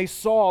and they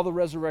saw the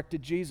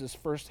resurrected Jesus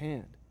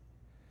firsthand.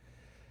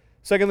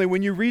 Secondly,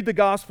 when you read the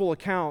gospel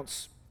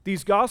accounts,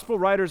 these gospel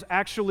writers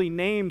actually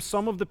name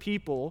some of the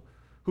people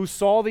who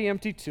saw the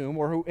empty tomb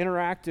or who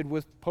interacted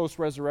with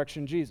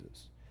post-resurrection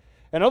Jesus.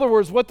 In other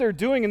words, what they're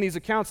doing in these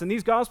accounts, and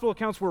these gospel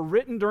accounts were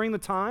written during the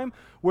time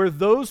where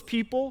those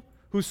people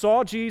who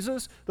saw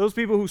Jesus, those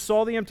people who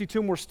saw the empty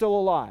tomb were still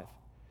alive.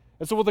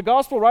 And so what the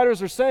gospel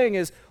writers are saying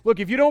is, look,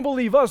 if you don't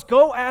believe us,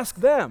 go ask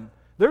them.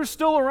 They're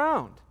still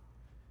around.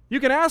 You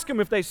can ask them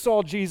if they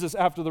saw Jesus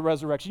after the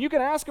resurrection. You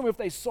can ask them if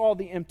they saw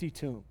the empty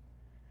tomb.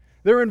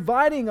 They're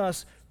inviting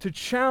us to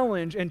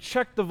challenge and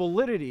check the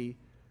validity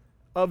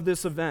of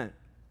this event.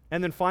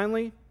 And then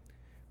finally,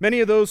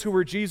 many of those who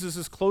were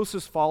Jesus'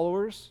 closest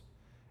followers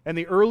and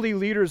the early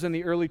leaders in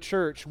the early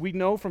church, we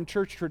know from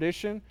church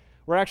tradition,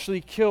 were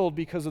actually killed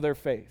because of their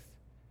faith.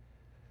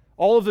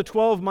 All of the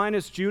 12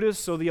 minus Judas,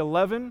 so the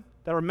 11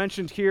 that are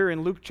mentioned here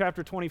in Luke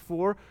chapter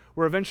 24,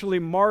 were eventually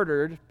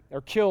martyred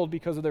or killed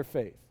because of their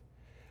faith.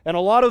 And a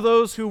lot of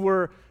those who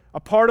were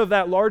a part of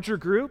that larger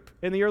group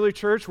in the early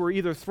church were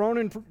either thrown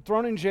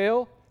in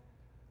jail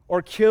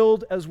or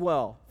killed as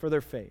well for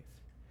their faith.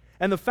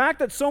 And the fact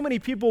that so many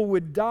people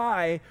would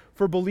die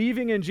for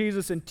believing in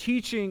Jesus and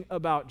teaching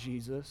about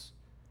Jesus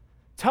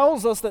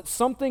tells us that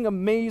something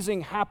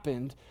amazing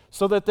happened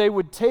so that they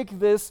would take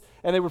this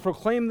and they would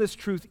proclaim this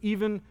truth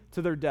even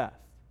to their death.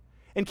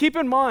 And keep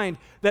in mind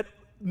that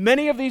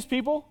many of these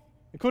people,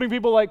 including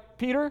people like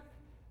Peter,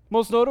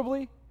 most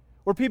notably,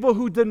 were people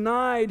who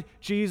denied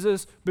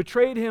Jesus,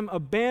 betrayed him,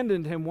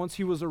 abandoned him once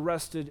he was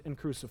arrested and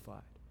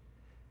crucified.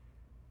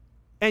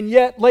 And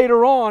yet,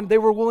 later on, they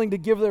were willing to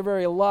give their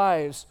very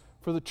lives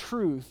for the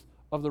truth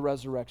of the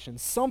resurrection.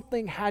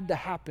 Something had to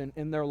happen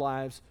in their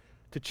lives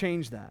to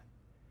change that.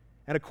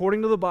 And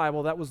according to the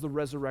Bible, that was the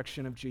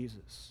resurrection of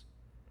Jesus.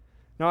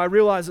 Now, I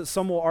realize that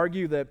some will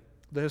argue that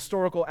the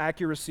historical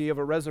accuracy of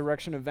a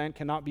resurrection event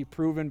cannot be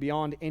proven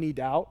beyond any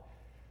doubt.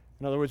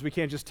 In other words, we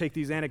can't just take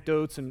these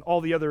anecdotes and all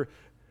the other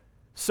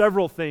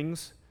several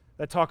things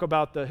that talk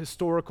about the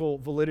historical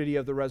validity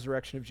of the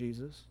resurrection of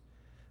Jesus.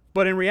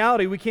 But in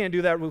reality, we can't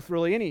do that with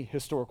really any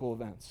historical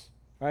events,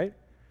 right?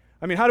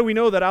 I mean, how do we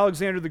know that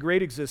Alexander the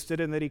Great existed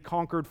and that he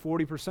conquered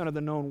 40% of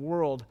the known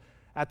world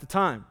at the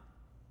time?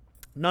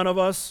 None of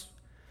us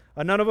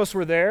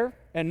were there,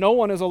 and no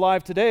one is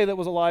alive today that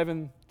was alive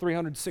in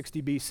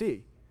 360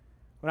 BC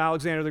when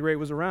Alexander the Great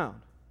was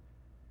around.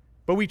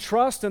 But we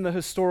trust in the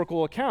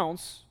historical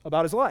accounts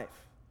about his life.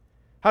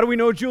 How do we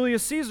know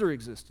Julius Caesar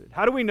existed?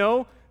 How do we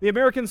know the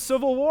American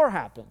Civil War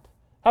happened?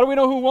 How do we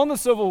know who won the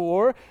Civil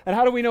War? And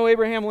how do we know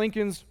Abraham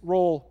Lincoln's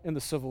role in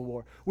the Civil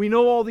War? We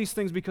know all these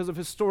things because of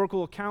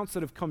historical accounts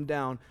that have come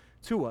down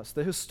to us.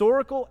 The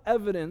historical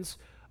evidence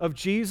of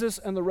Jesus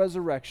and the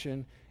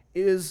resurrection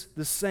is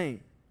the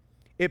same.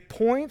 It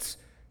points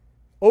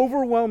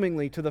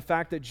overwhelmingly to the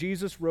fact that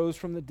Jesus rose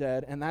from the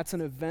dead, and that's an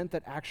event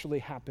that actually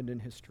happened in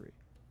history.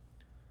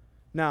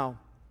 Now,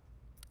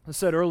 I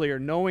said earlier,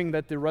 knowing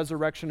that the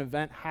resurrection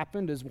event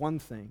happened is one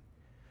thing.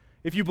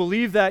 If you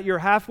believe that, you're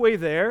halfway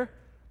there,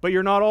 but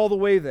you're not all the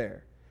way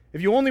there.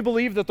 If you only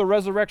believe that the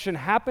resurrection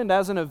happened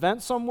as an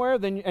event somewhere,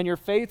 and your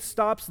faith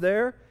stops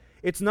there,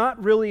 it's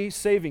not really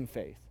saving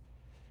faith.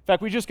 In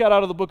fact, we just got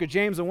out of the book of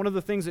James, and one of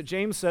the things that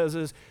James says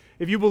is,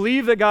 if you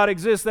believe that God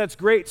exists, that's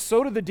great.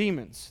 So do the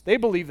demons. They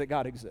believe that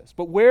God exists.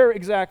 But where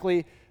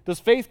exactly does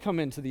faith come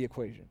into the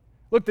equation?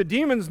 Look, the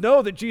demons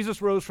know that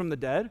Jesus rose from the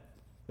dead.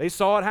 They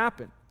saw it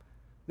happen.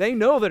 They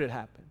know that it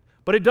happened.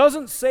 But it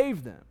doesn't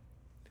save them.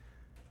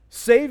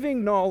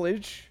 Saving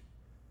knowledge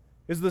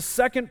is the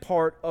second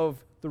part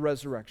of the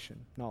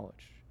resurrection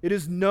knowledge. It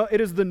is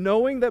the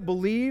knowing that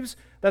believes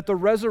that the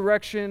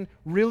resurrection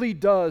really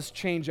does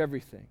change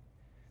everything.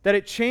 That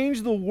it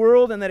changed the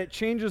world and that it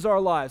changes our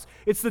lives.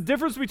 It's the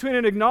difference between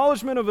an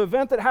acknowledgement of an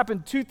event that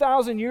happened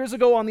 2,000 years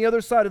ago on the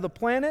other side of the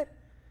planet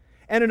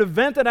and an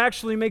event that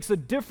actually makes a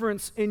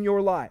difference in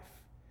your life.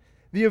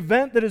 The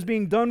event that is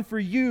being done for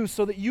you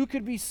so that you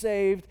could be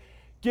saved,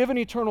 given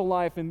eternal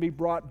life, and be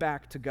brought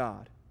back to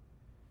God.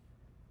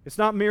 It's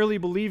not merely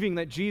believing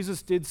that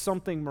Jesus did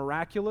something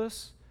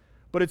miraculous,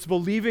 but it's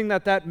believing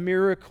that that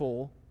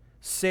miracle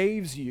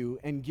saves you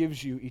and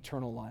gives you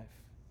eternal life.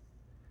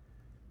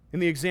 In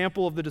the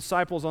example of the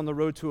disciples on the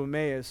road to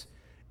Emmaus,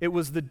 it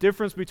was the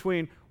difference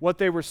between what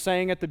they were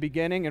saying at the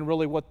beginning and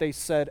really what they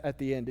said at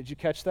the end. Did you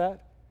catch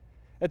that?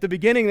 At the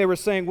beginning, they were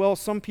saying, well,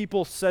 some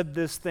people said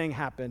this thing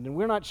happened, and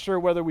we're not sure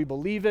whether we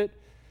believe it.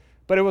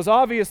 But it was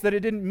obvious that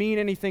it didn't mean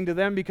anything to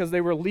them because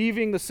they were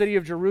leaving the city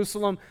of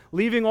Jerusalem,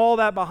 leaving all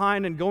that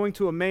behind and going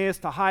to Emmaus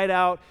to hide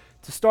out,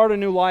 to start a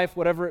new life,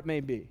 whatever it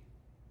may be.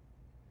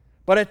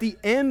 But at the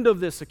end of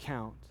this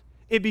account,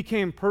 it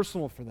became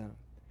personal for them.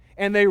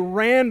 And they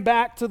ran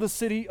back to the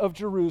city of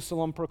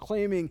Jerusalem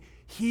proclaiming,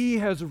 "He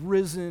has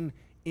risen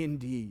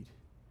indeed."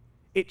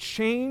 It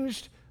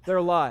changed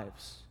their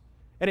lives.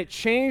 And it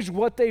changed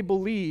what they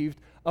believed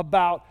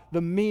about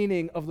the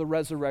meaning of the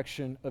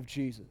resurrection of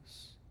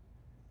Jesus.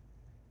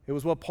 It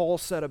was what Paul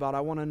said about,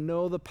 I want to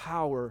know the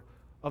power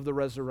of the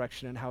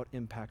resurrection and how it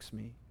impacts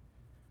me.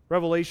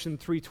 Revelation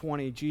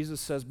 3:20, Jesus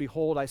says,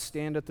 "Behold, I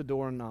stand at the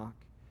door and knock.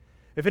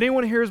 If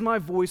anyone hears my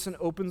voice and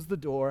opens the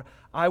door,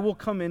 I will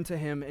come into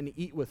him and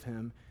eat with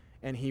him,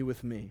 and he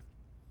with me."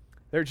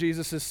 There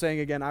Jesus is saying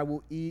again, I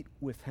will eat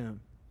with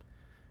him.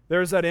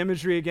 There's that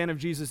imagery again of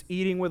Jesus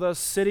eating with us,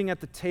 sitting at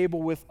the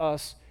table with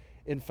us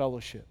in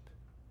fellowship.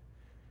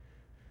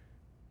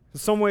 In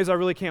some ways, I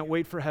really can't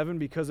wait for heaven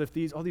because if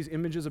all these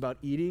images about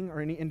eating are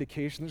any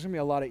indication, there's going to be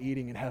a lot of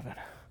eating in heaven.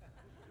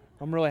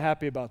 I'm really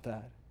happy about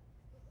that.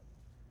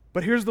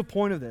 But here's the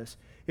point of this.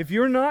 If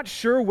you're not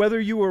sure whether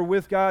you are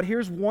with God,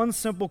 here's one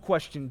simple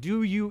question.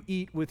 Do you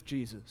eat with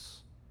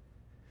Jesus?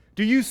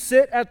 Do you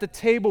sit at the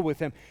table with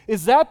him?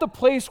 Is that the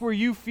place where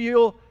you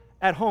feel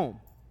at home?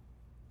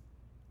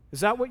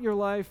 Is that what your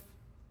life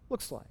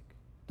looks like?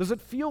 Does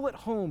it feel at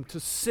home to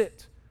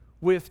sit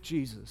with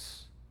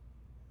Jesus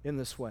in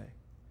this way?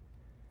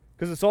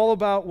 Because it's all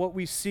about what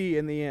we see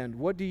in the end.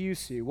 What do you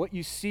see? What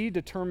you see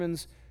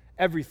determines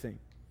everything.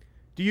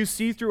 Do you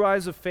see through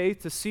eyes of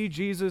faith to see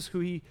Jesus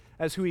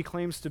as who he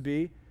claims to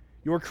be?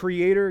 Your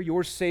creator,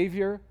 your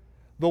savior,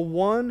 the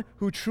one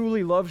who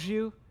truly loves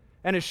you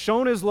and has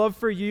shown his love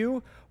for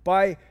you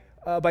by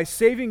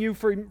saving you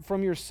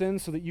from your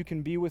sins so that you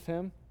can be with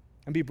him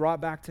and be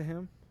brought back to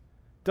him?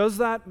 Does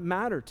that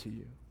matter to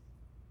you?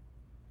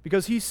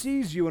 Because he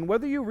sees you, and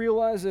whether you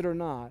realize it or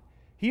not,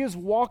 he is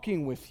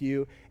walking with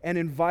you and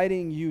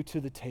inviting you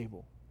to the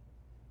table.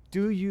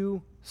 Do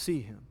you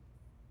see him?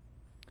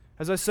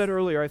 As I said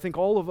earlier, I think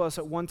all of us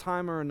at one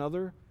time or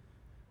another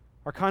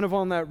are kind of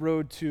on that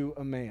road to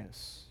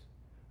Emmaus.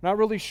 Not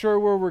really sure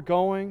where we're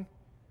going.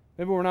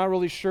 Maybe we're not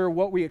really sure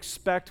what we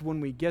expect when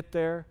we get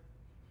there.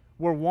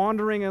 We're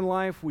wandering in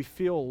life. We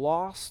feel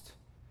lost.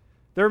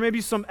 There may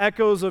be some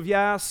echoes of,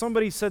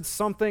 somebody said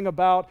something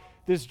about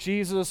this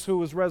Jesus who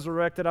was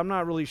resurrected. I'm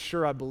not really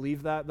sure I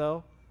believe that,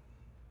 though,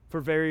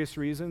 for various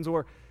reasons.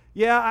 Or,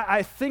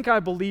 I think I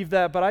believe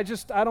that, but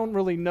I don't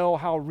really know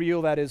how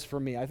real that is for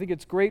me. I think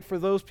it's great for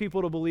those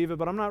people to believe it,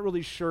 but I'm not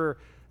really sure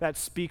that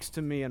speaks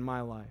to me in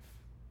my life.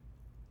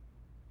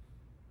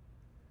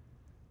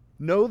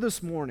 Know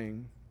this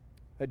morning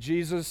that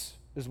Jesus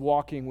is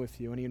walking with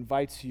you, and he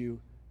invites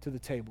you to the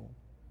table.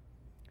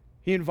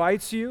 He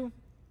invites you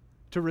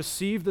to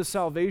receive the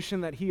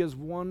salvation that he has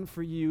won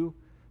for you,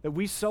 that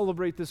we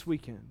celebrate this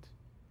weekend.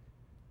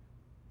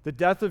 The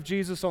death of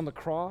Jesus on the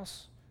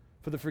cross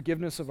for the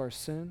forgiveness of our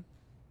sin,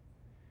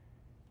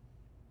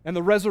 and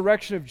the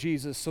resurrection of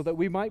Jesus so that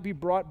we might be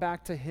brought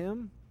back to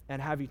him and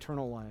have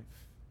eternal life.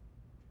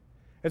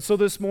 And so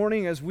this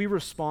morning, as we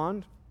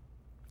respond,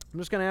 I'm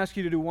just going to ask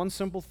you to do one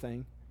simple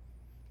thing.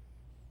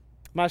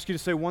 I'm going to ask you to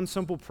say one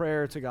simple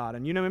prayer to God.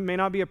 And you may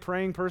not be a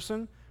praying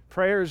person.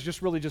 Prayer is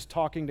just really just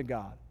talking to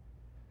God.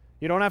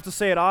 You don't have to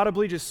say it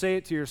audibly, just say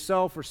it to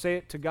yourself or say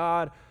it to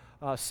God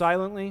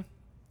silently.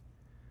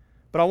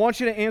 But I want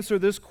you to answer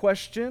this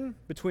question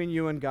between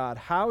you and God.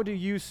 How do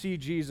you see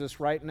Jesus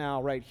right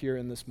now, right here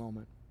in this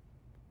moment?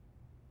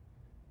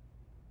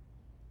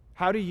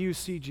 How do you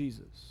see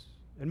Jesus?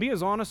 And be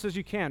as honest as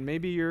you can.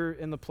 Maybe you're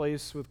in the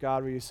place with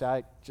God where you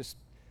say,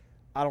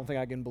 I don't think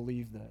I can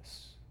believe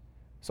this.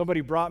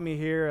 Somebody brought me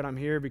here, and I'm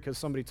here because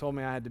somebody told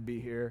me I had to be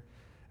here,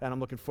 and I'm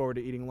looking forward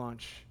to eating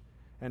lunch,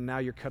 and now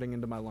you're cutting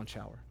into my lunch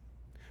hour.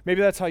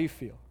 Maybe that's how you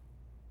feel.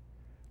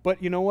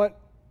 But you know what?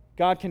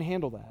 God can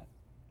handle that.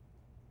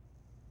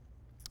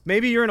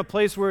 Maybe you're in a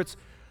place where it's,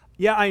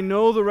 yeah, I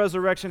know the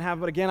resurrection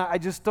happened, but again, I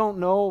just don't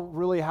know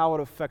really how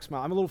it affects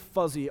I'm a little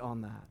fuzzy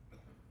on that.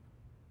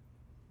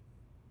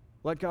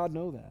 Let God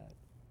know that.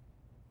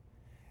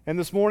 And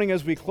this morning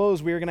as we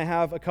close, we are going to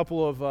have a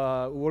couple of,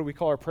 what do we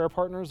call our prayer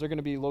partners? They're going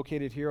to be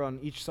located here on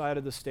each side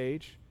of the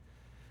stage.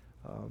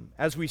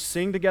 As we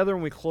sing together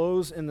and we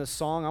close in this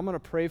song, I'm going to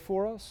pray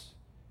for us.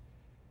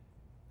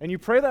 And you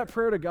pray that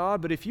prayer to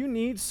God, but if you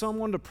need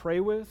someone to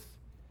pray with,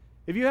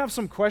 if you have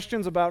some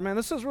questions about, man,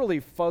 this is really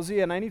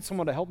fuzzy and I need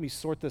someone to help me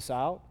sort this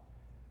out.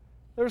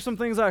 There are some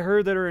things I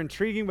heard that are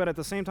intriguing, but at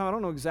the same time, I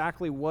don't know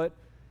exactly what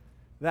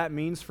that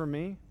means for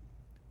me.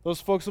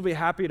 Those folks will be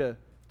happy to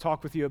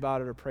talk with you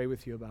about it or pray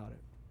with you about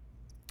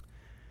it.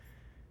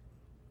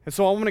 And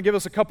so I'm going to give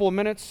us a couple of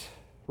minutes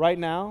right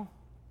now,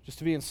 just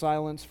to be in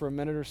silence for a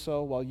minute or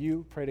so while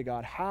you pray to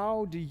God.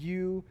 How do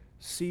you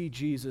see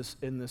Jesus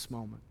in this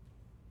moment?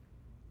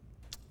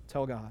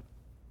 Tell God.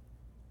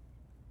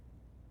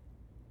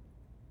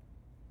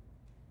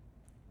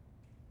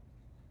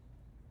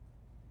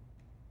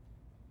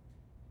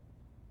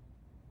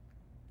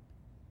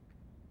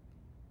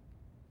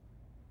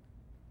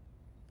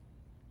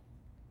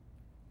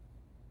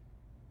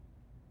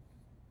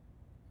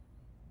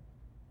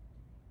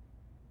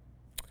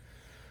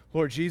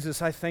 Lord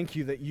Jesus, I thank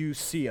you that you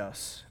see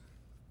us.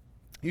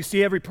 You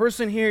see every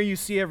person here. You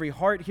see every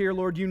heart here.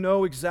 Lord, you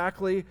know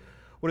exactly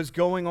what is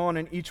going on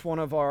in each one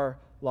of our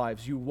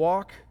lives. You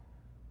walk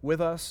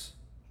with us.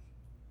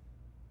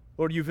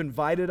 Lord, you've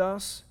invited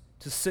us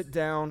to sit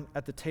down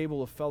at the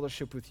table of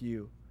fellowship with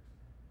you.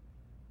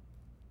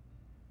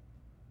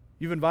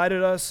 You've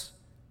invited us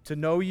to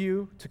know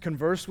you, to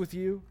converse with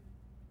you.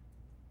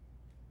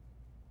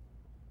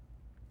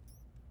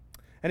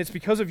 And it's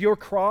because of your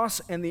cross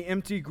and the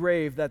empty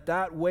grave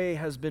that way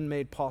has been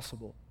made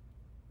possible.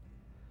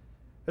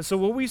 And so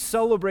what we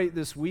celebrate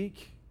this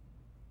week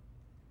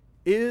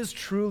is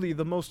truly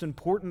the most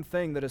important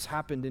thing that has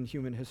happened in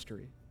human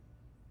history.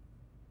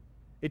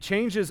 It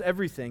changes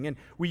everything. And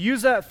we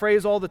use that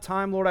phrase all the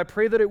time. Lord, I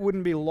pray that it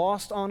wouldn't be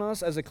lost on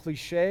us as a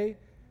cliche,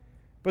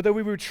 but that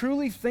we would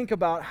truly think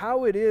about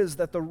how it is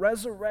that the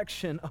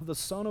resurrection of the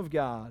Son of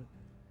God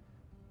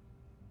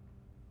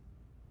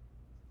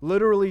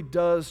literally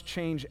does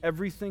change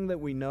everything that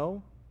we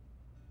know,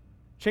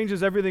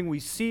 changes everything we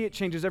see, it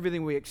changes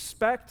everything we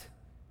expect,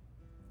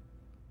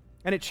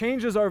 and it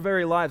changes our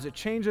very lives. It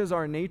changes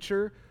our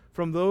nature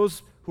from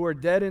those who are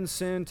dead in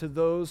sin to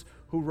those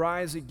who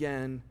rise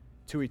again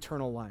to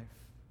eternal life.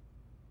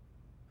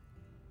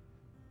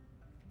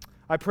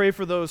 I pray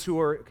for those who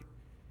are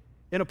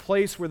in a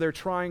place where they're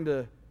trying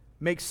to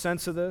make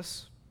sense of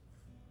this.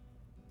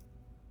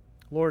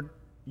 Lord,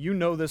 you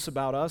know this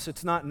about us.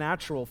 It's not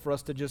natural for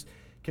us to just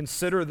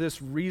consider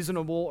this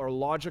reasonable or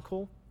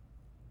logical.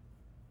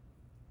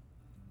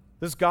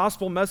 This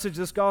gospel message,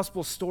 this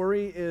gospel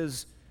story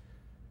is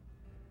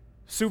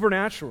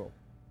supernatural.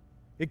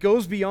 It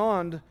goes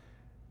beyond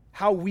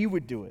how we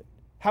would do it,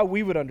 how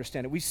we would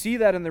understand it. We see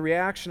that in the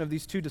reaction of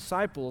these two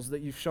disciples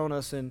that you've shown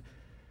us in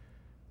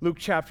Luke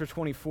chapter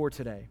 24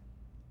 today.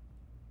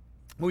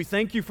 We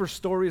thank you for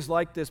stories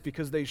like this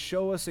because they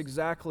show us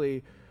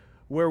exactly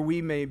where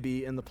we may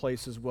be in the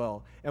place as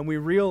well. And we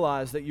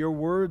realize that your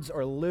words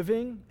are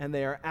living and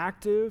they are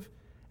active,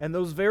 and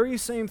those very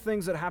same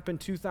things that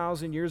happened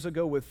 2,000 years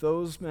ago with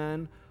those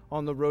men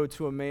on the road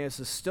to Emmaus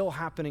is still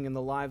happening in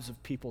the lives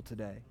of people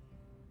today.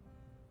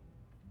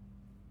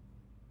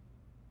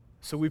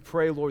 So we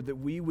pray, Lord, that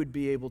we would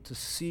be able to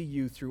see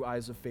you through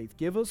eyes of faith.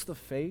 Give us the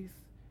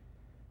faith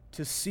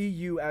to see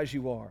you as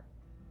you are.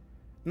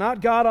 Not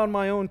God on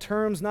my own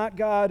terms, not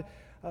God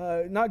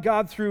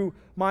through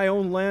my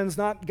own lens,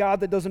 not God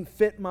that doesn't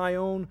fit my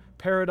own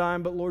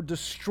paradigm, but Lord,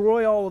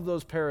 destroy all of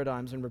those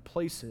paradigms and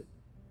replace it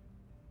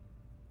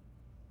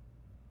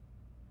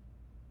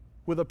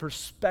with a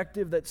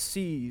perspective that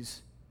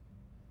sees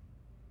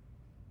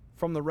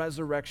from the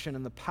resurrection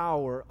and the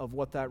power of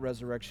what that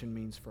resurrection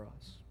means for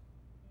us.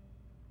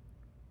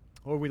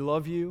 Lord, we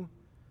love you.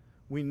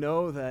 We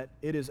know that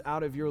it is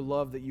out of your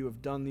love that you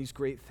have done these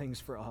great things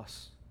for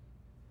us.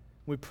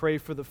 We pray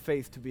for the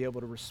faith to be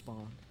able to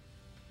respond.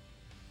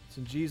 It's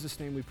in Jesus'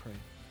 name we pray.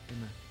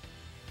 Amen.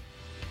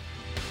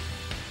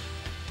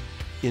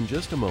 In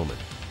just a moment,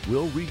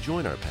 we'll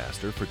rejoin our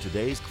pastor for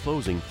today's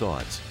closing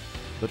thoughts.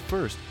 But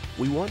first,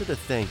 we wanted to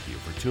thank you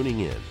for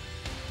tuning in.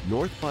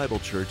 North Bible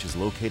Church is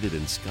located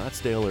in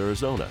Scottsdale,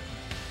 Arizona,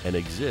 and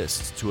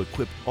exists to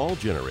equip all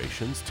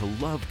generations to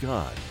love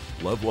God,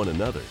 love one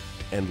another,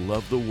 and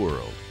love the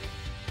world.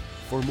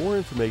 For more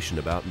information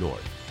about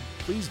North,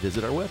 please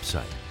visit our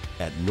website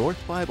at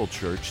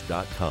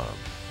northbiblechurch.com.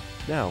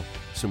 Now,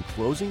 some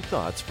closing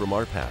thoughts from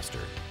our pastor.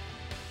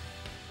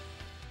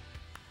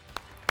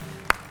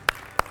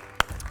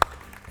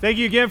 Thank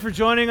you again for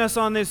joining us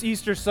on this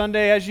Easter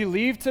Sunday. As you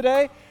leave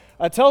today,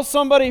 tell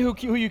somebody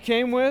who you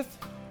came with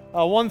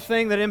one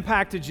thing that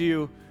impacted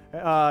you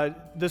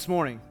this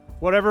morning.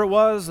 Whatever it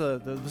was,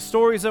 the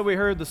stories that we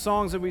heard, the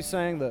songs that we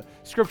sang, the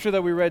scripture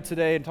that we read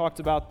today and talked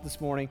about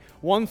this morning,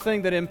 one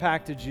thing that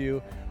impacted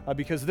you,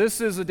 because this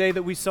is a day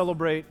that we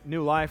celebrate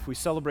new life, we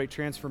celebrate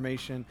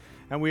transformation,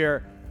 and we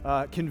are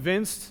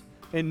convinced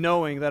in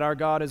knowing that our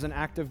God is an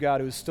active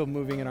God who is still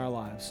moving in our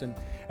lives. And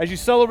as you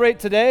celebrate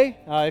today,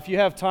 if you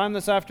have time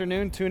this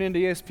afternoon, tune into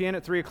ESPN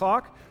at 3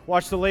 o'clock,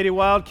 watch the Lady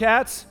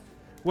Wildcats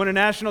win a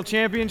national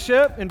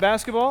championship in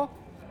basketball.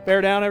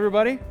 Bear down,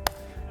 everybody.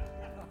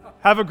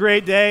 Have a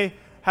great day.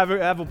 Have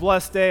a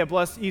blessed day, a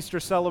blessed Easter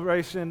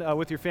celebration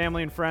with your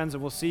family and friends,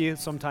 and we'll see you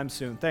sometime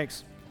soon.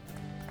 Thanks.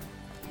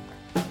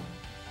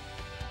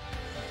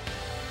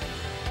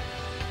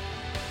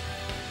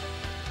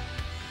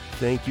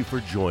 Thank you for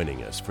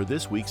joining us for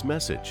this week's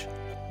message.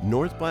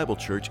 North Bible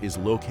Church is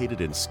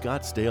located in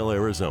Scottsdale,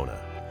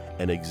 Arizona,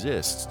 and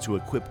exists to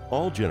equip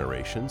all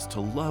generations to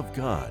love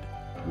God,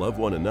 love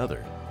one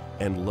another,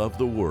 and love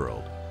the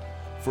world.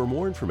 For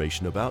more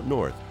information about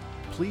North,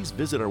 please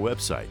visit our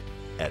website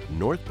at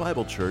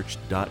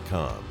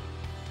northbiblechurch.com.